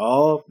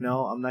 Oh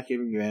no, I'm not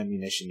giving you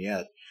ammunition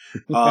yet.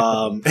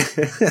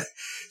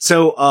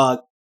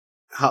 So,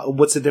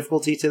 what's the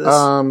difficulty to this?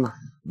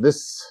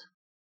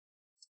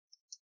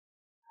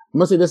 I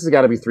must say this has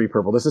got to be 3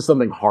 purple. This is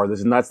something hard. This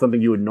is not something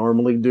you would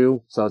normally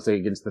do. So I'd say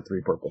against the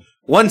 3 purple.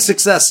 1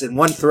 success and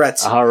 1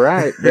 threat. All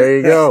right, there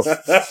you go.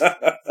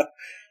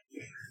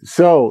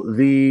 So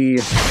the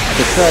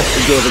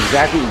success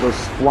it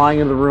goes flying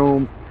in the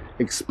room,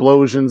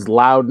 explosions,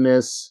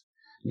 loudness.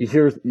 You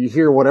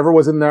hear whatever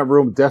was in that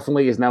room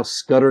definitely is now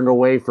scuttering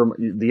away from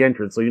the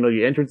entrance. So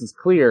the entrance is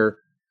clear,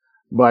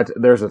 but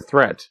there's a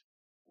threat,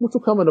 which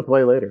will come into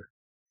play later.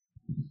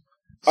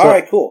 All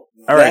right, cool.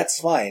 All right. That's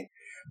fine.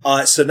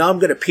 So now I'm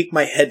going to peek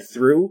my head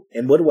through,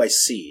 and what do I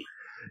see?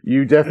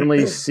 You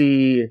definitely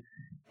see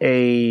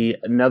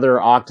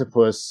another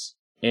octopus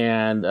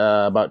and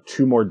about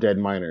 2 more dead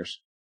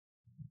miners.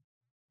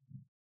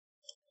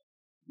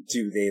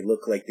 Do they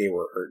look like they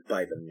were hurt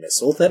by the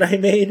missile that I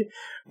made?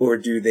 Or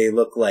do they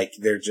look like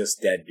they're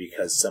just dead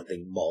because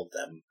something mauled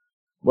them?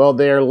 Well,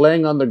 they are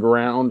laying on the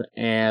ground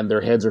and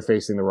their heads are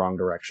facing the wrong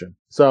direction.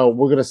 So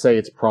we're going to say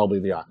it's probably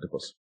the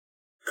octopus.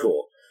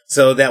 Cool.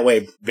 So that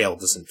way Vale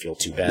doesn't feel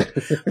too bad.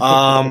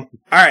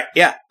 Alright,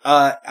 yeah.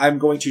 I'm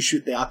going to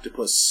shoot the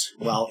octopus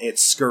while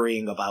it's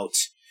scurrying about.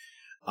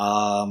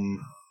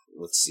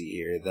 Let's see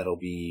here. That'll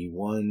be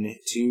 1,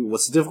 2.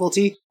 What's the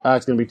difficulty?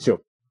 It's going to be 2.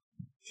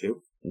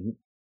 2? Mm-hmm.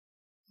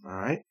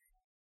 Alright.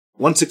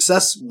 1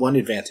 success, 1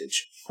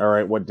 advantage. All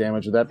right, what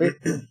damage would that be?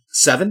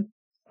 7.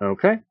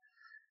 Okay.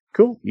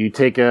 Cool. You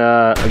take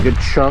a good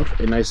chunk,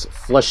 a nice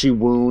fleshy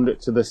wound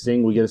to this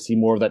thing. We get to see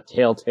more of that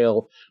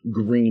telltale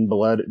green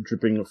blood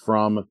dripping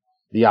from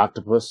the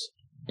octopus.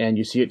 And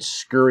you see it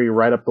scurry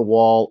right up the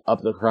wall,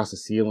 up across the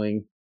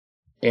ceiling.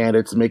 And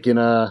it's making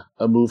a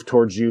move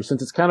towards you.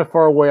 Since it's kind of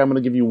far away, I'm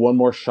going to give you 1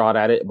 more shot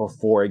at it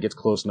before it gets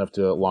close enough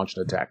to launch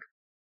an attack.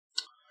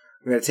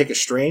 I'm going to take a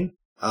strain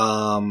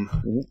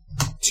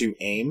to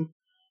aim.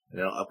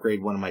 And I'll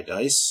upgrade 1 of my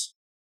dice.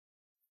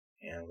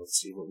 And let's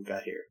see what we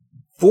got here.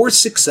 4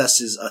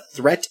 successes, a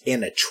threat,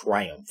 and a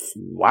triumph.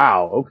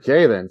 Wow.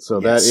 Okay, then.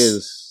 So Yes. that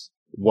is,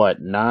 what,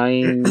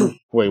 9?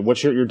 Wait,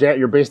 what's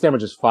your base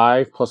damage is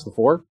 5 plus the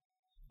 4?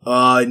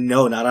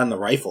 No, not on the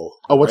rifle.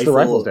 Oh, what's the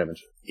rifle's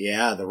damage?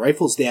 Yeah, the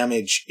rifle's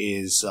damage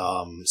is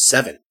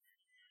 7.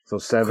 So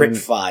 7. Crit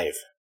 5.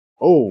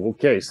 Oh,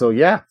 okay. So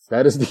yeah,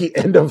 that is the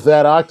end of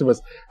that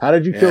octopus. How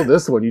did you kill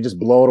this one? You just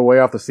blow it away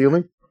off the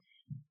ceiling?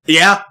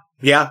 Yeah.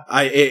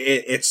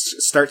 It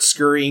starts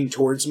scurrying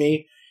towards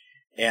me,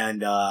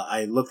 and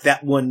I look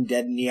that one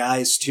dead in the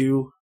eyes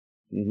too.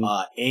 Mm-hmm.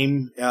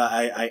 Aim.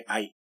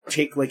 I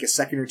take like a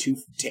second or 2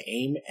 to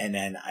aim, and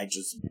then I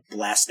just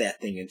blast that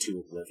thing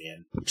into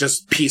oblivion.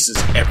 Just pieces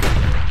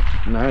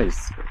everywhere.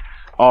 Nice.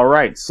 All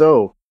right,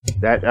 so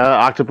that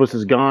octopus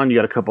is gone. You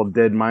got a couple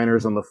dead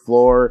miners on the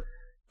floor,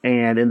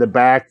 and in the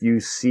back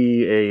you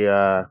see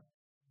a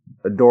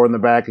door in the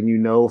back, and you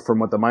know from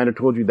what the miner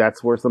told you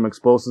that's where some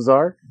explosives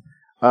are.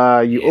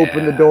 You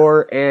open the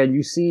door, and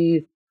you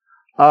see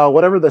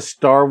whatever the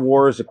Star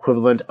Wars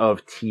equivalent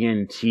of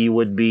TNT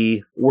would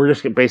be. We're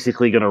just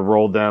basically going to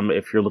roll them,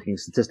 if you're looking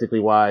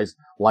statistically wise,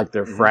 like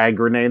they're frag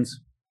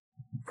grenades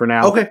for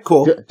now. Okay,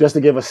 cool. Just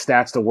to give us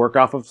stats to work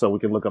off of, so we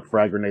can look up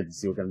frag grenades and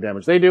see what kind of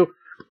damage they do.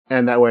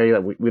 And that way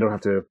we don't have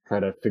to try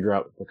to figure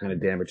out what kind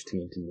of damage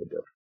TNT would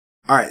do.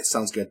 All right,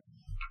 sounds good.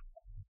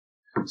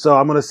 So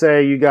I'm going to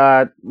say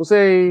we'll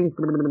say, I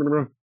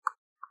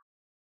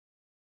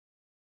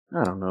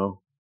don't know.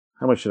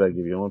 How much should I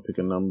give you? I want to pick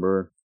a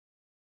number.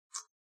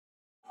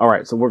 All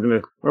right, so we're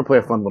gonna play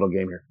a fun little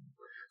game here.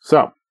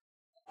 So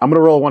I'm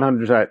gonna roll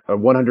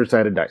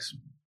 100-sided dice.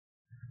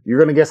 You're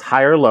gonna guess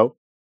high or low.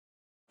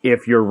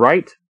 If you're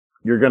right,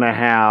 you're gonna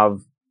have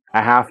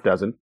a half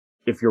dozen.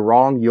 If you're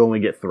wrong, you only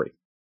get 3.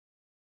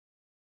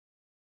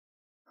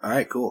 All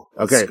right, cool.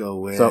 Okay, Let's go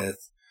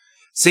with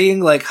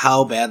seeing like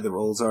how bad the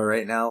rolls are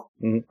right now.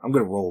 I'm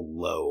gonna roll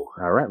low.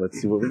 All right,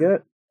 let's see what we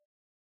get.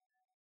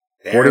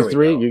 There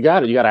 43. we go. You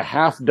got it. You got a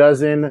half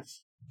dozen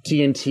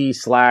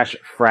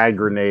TNT/frag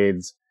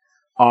grenades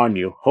on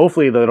you.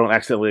 Hopefully they don't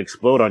accidentally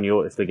explode on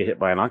you if they get hit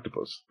by an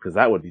octopus, because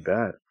that would be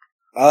bad.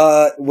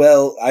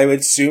 Well, I would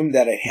assume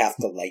that I have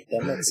to light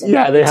them at some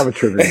Yeah, point. they have a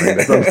trigger.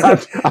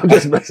 I'm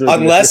just messing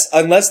with you.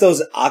 Unless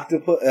those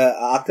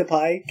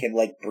octopi can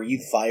like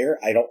breathe fire,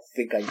 I don't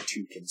think I'm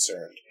too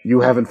concerned. You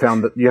haven't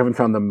found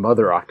the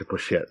mother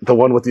octopus yet, the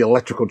one with the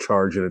electrical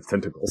charge in its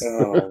tentacles.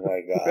 Oh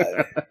my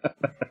god!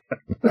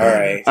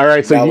 All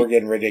right. So now we're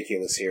getting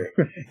ridiculous here.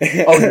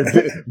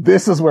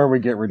 This is where we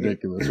get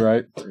ridiculous,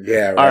 right?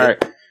 Yeah. Right.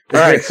 All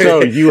right.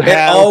 So you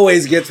have it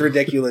always gets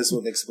ridiculous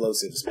with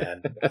explosives,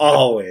 man.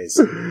 Always.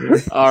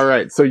 All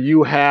right. So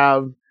you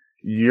have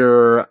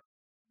your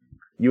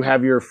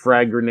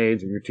frag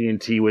grenades and your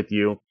TNT with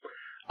you.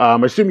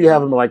 Assume you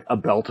have them like a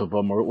belt of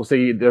them, or we'll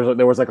say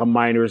there was like a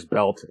miner's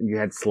belt and you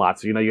had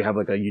slots. So, you have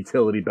like a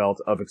utility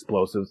belt of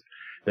explosives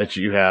that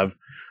you have.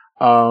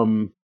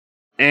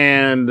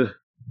 And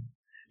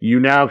you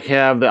now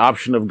have the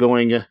option of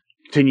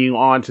continuing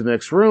on to the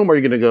next room, or are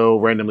you going to go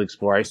randomly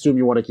explore? I assume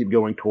you want to keep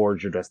going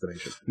towards your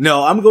destination.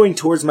 No, I'm going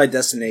towards my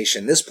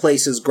destination. This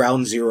place is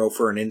ground zero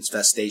for an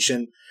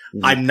infestation.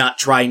 Mm-hmm. I'm not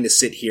trying to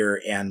sit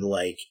here and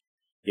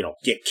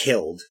get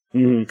killed.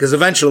 Because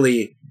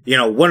eventually,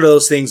 one of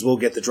those things will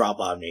get the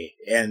drop on me.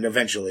 And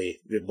eventually,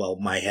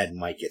 my head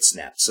might get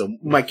snapped. So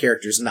my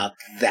character's not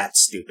that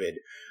stupid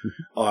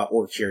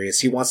or curious.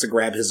 He wants to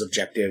grab his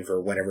objective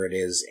or whatever it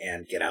is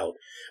and get out.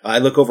 I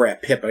look over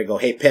at Pip and I go,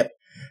 "Hey, Pip,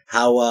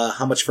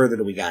 how much further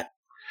do we got?"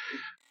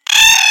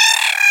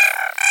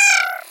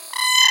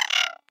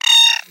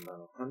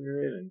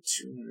 100 and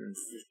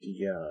 250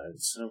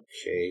 yards.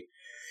 Okay.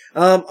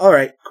 All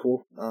right,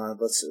 cool.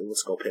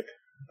 Let's go, Pip.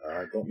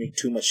 Don't make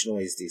too much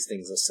noise. These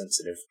things are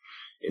sensitive,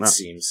 it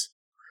seems.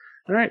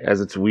 All right. As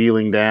it's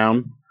wheeling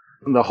down,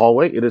 the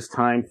hallway, it is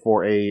time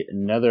for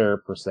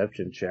another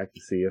perception check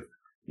to see if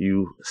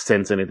you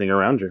sense anything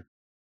around you.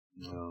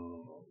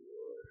 No.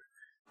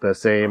 The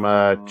same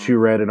 2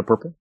 red and a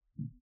purple.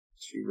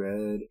 2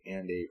 red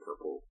and a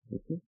purple.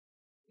 Mm-hmm.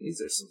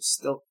 These are some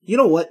stealth. You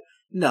know what?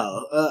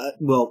 No.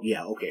 Well,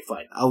 yeah. Okay,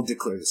 fine. I'll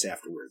declare this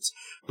afterwards.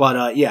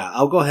 But yeah,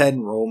 I'll go ahead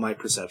and roll my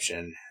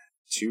perception.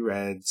 2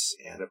 reds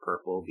and a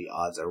purple. The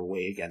odds are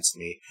way against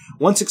me.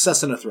 1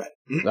 success and a threat.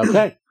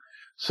 Okay.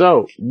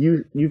 So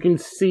you can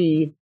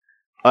see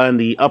on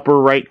the upper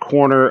right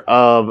corner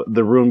of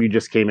the room you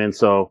just came in.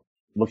 So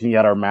looking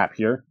at our map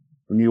here,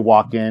 when you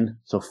walk in,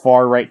 so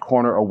far right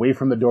corner away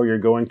from the door you're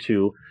going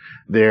to,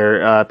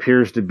 there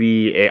appears to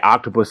be a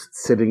octopus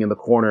sitting in the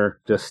corner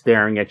just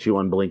staring at you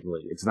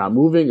unblinkingly. It's not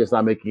moving. It's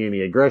not making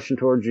any aggression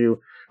towards you,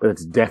 but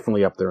it's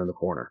definitely up there in the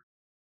corner.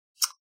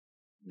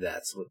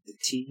 That's what the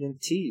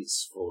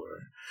TNT's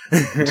for.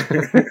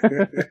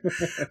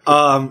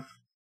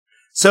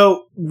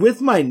 So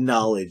with my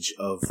knowledge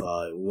of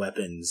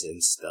weapons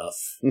and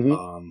stuff,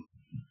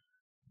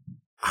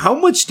 how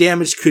much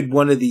damage could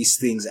one of these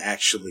things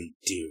actually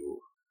do?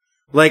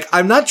 Like,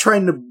 I'm not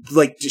trying to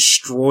like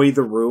destroy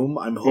the room.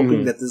 I'm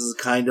hoping that this is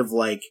kind of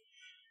like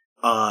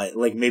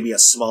maybe a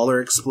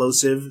smaller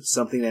explosive,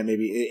 something that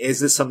is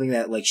this something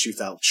that like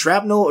shoots out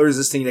shrapnel, or is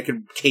this thing that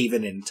could cave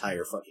in an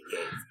entire fucking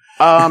cave?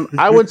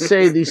 I would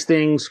say these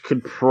things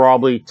could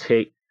probably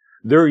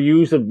they're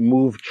used to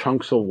move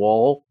chunks of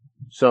wall,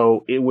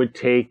 so it would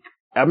take,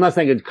 I'm not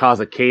saying it'd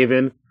cause a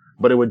cave-in,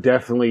 but it would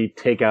definitely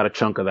take out a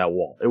chunk of that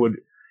wall. It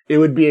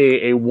would be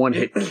a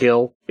one-hit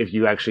kill if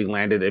you actually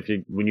landed,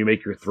 when you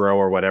make your throw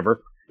or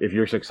whatever. If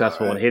you're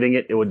successful in hitting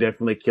it, it would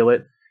definitely kill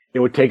it. It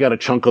would take out a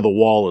chunk of the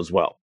wall as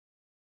well.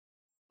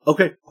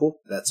 Okay,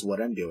 cool. That's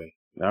what I'm doing.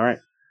 All right.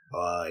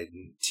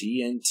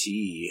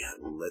 TNT.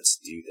 Let's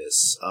do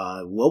this.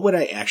 What would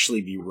I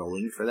actually be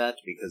rolling for that?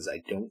 Because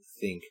I don't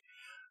think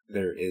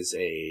there is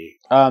a...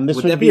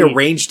 would that be a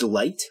ranged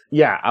light?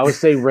 Yeah, I would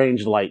say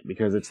ranged light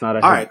because it's not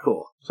a... All right,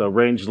 cool. So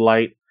ranged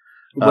light.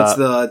 What's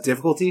the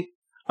difficulty?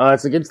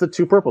 It's against the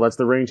 2 purple. That's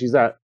the range he's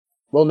at.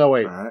 Well, no,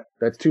 wait. Right.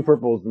 That's 2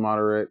 purples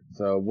moderate.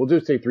 So we'll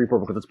just say 3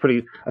 purple because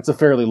that's a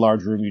fairly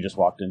large room you just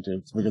walked into.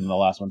 It's bigger than the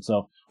last one.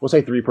 So we'll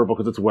say 3 purple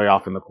because it's way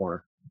off in the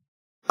corner.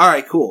 All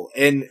right, cool.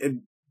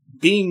 And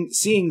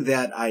seeing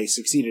that I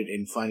succeeded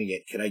in finding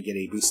it, could I get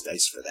a boost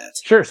dice for that?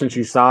 Sure. Since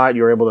you saw it,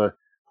 you were able to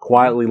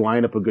quietly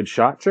line up a good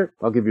shot. Sure.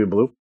 I'll give you a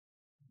blue.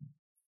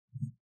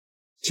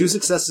 2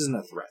 successes and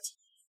a threat.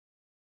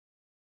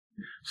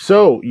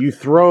 So you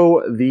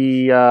throw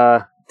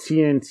the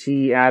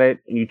TNT at it,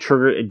 and you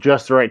trigger it at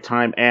just the right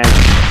time, and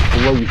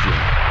explosion.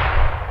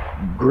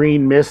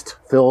 Green mist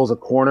fills a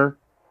corner,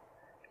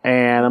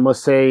 and I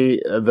must say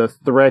the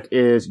threat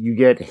is you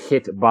get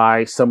hit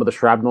by some of the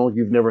shrapnel.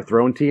 You've never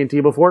thrown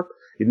TNT before.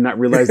 You did not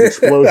realize the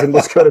explosion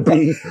was going to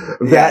be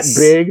that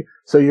big,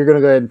 so you're going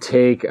to go ahead and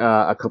take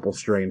a couple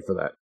strain for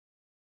that.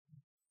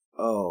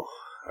 Oh,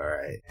 all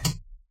right.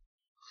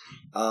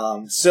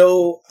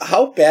 So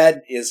how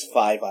bad is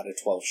 5 out of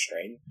 12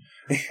 strain?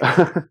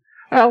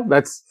 Well,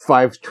 that's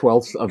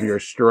 5/12 of your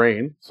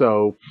strain,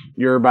 so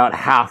you're about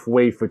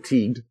halfway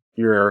fatigued.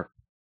 If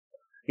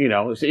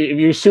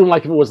you assume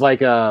like if it was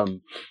like an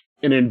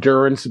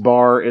endurance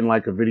bar in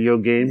like a video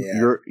game,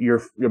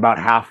 you're about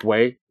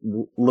halfway,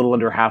 a little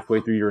under halfway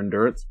through your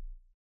endurance.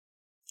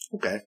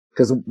 Okay.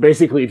 Because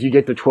basically, if you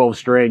get to 12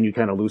 strain, you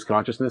kind of lose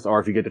consciousness, or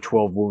if you get to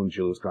 12 wounds,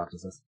 you lose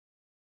consciousness.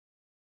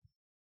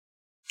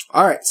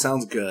 All right,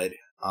 sounds good.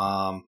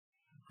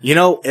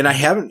 And I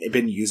haven't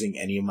been using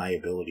any of my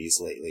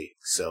abilities lately,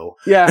 so...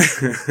 Yeah,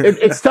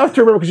 it's tough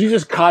to remember because you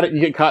just you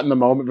get caught in the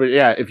moment, but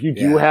yeah, if you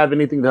do have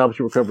anything that helps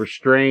you recover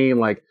strain,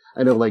 like,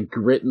 I know, like,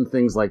 grit and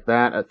things like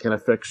that can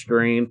affect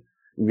strain,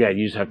 yeah,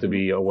 you just have to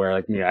be aware,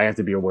 like me, I have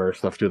to be aware of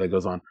stuff too that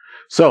goes on.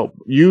 So,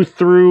 you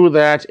threw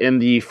that in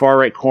the far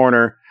right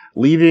corner,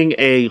 leaving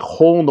a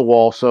hole in the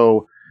wall,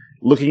 so...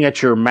 Looking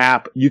at your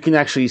map, you can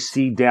actually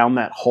see down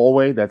that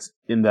hallway that's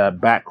in the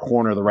back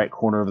corner, the right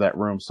corner of that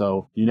room.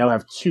 So you now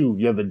have 2.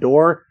 You have the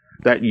door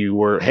that you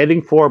were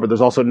heading for, but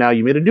there's also now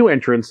you made a new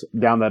entrance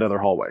down that other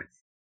hallway.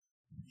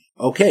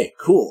 Okay,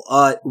 cool.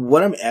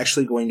 What I'm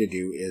actually going to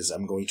do is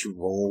I'm going to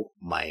roll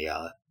my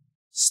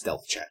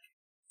stealth check.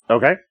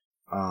 Okay.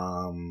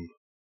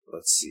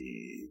 Let's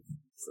see.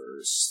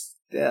 For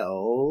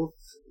stealth,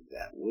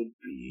 that would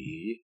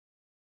be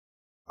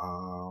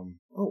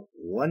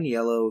 1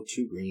 yellow,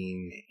 2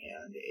 green,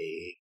 and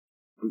a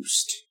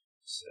boost.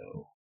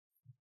 So,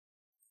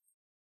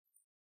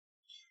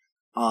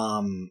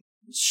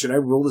 should I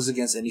roll this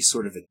against any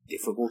sort of a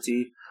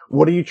difficulty?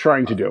 What are you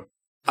trying to do?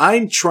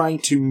 I'm trying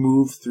to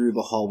move through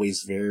the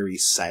hallways very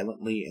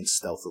silently and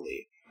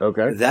stealthily.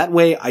 Okay. That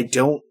way I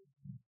don't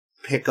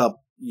pick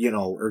up,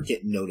 or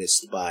get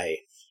noticed by,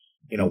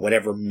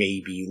 whatever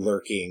may be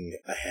lurking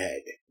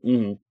ahead.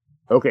 Mm-hmm.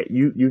 Okay,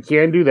 you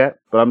can do that,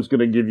 but I'm just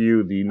going to give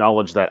you the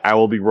knowledge that I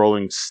will be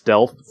rolling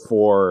stealth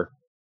for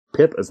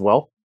Pip as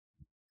well.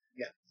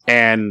 Yeah.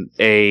 And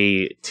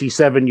a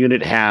T7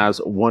 unit has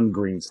 1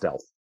 green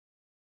stealth.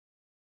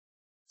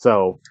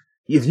 So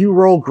if you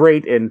roll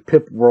great and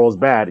Pip rolls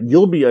bad,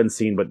 you'll be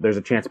unseen, but there's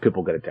a chance Pip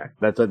will get attacked.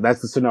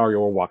 That's the scenario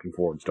we're walking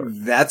forward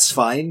towards. That's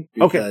fine,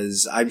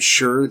 because I'm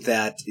sure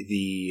that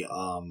the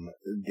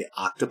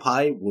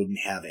octopi wouldn't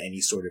have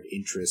any sort of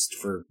interest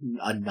for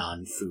a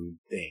non-food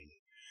thing.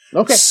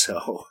 Okay.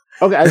 So.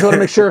 Okay, I just want to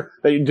make sure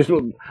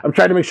that I'm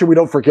trying to make sure we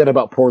don't forget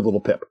about poor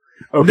little Pip.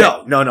 Okay.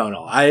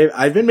 No.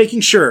 I've been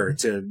making sure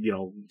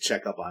to,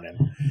 check up on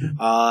him.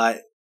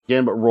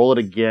 Again, but roll it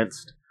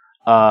against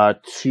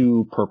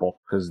 2 purple,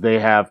 because they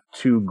have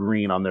 2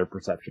 green on their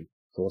perception.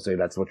 So we'll say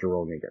that's what you're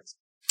rolling against.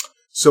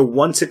 So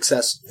 1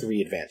 success,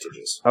 3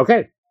 advantages.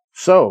 Okay.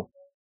 So,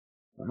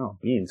 wow,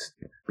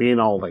 being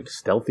all like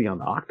stealthy on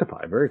the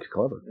octopi, very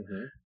clever.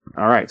 Mm-hmm.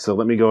 All right, so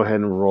let me go ahead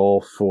and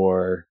roll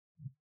for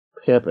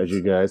Pip as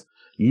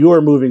you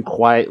are moving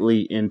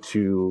quietly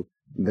into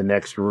the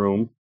next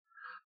room.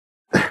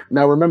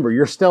 Now remember,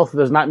 your stealth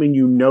does not mean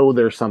you know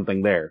there's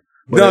something there.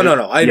 No.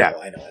 I know.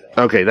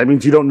 Okay, that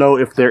means you don't know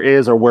if there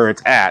is or where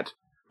it's at.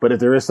 But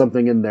if there is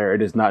something in there, it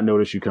does not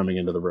notice you coming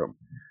into the room.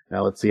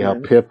 Now let's see how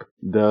Pip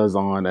does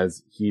on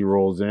as he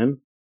rolls in.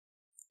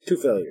 2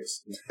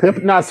 failures.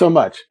 Pip, not so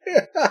much.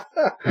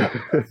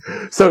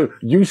 So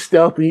you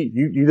stealthy,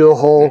 you do the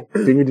whole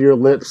finger to your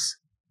lips,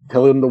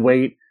 tell him to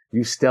wait.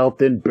 You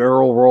stealth in,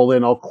 barrel roll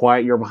in, all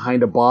quiet. You're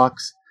behind a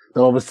box.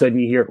 Then all of a sudden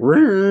you hear,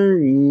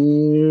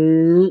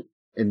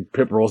 and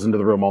Pip rolls into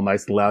the room all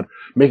nice and loud,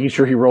 making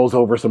sure he rolls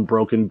over some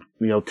broken,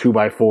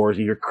 2x4s.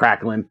 You hear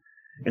crackling,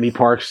 and he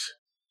parks,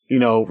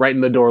 right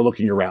in the door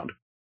looking around.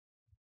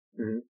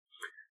 Mm-hmm.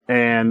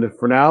 And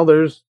for now,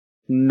 there's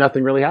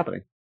nothing really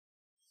happening.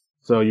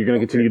 So you're going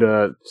to continue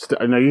to,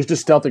 now you're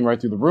just stealthing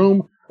right through the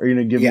room, or you're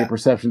going to give me a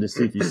perception to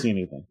see if you see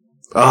anything.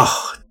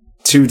 Oh,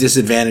 2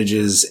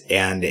 disadvantages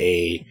and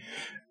a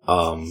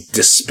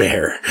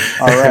despair.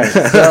 All right.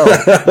 So,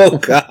 oh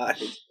God.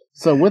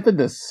 So with the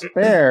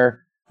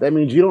despair, that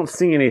means you don't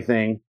see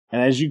anything,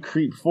 and as you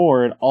creep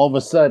forward, all of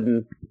a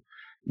sudden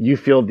you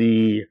feel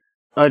the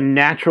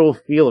unnatural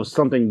feel of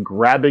something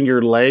grabbing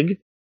your leg.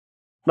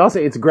 I'll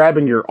say it's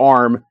grabbing your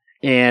arm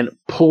and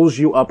pulls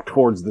you up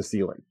towards the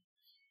ceiling.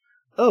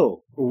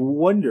 Oh,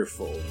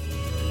 wonderful.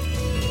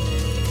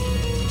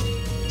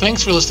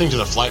 Thanks for listening to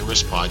the Flight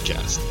Risk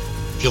Podcast.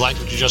 If you liked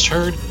what you just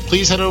heard,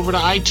 please head over to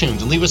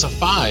iTunes and leave us a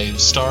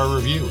 5-star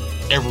review.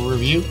 Every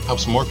review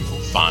helps more people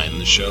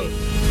find the show.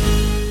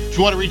 If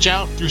you want to reach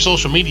out through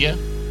social media,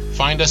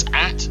 find us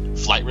at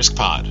Flight Risk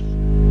Pod.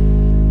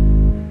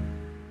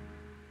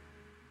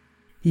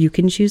 You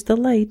can choose the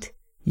light.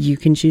 You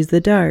can choose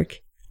the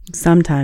dark. Sometimes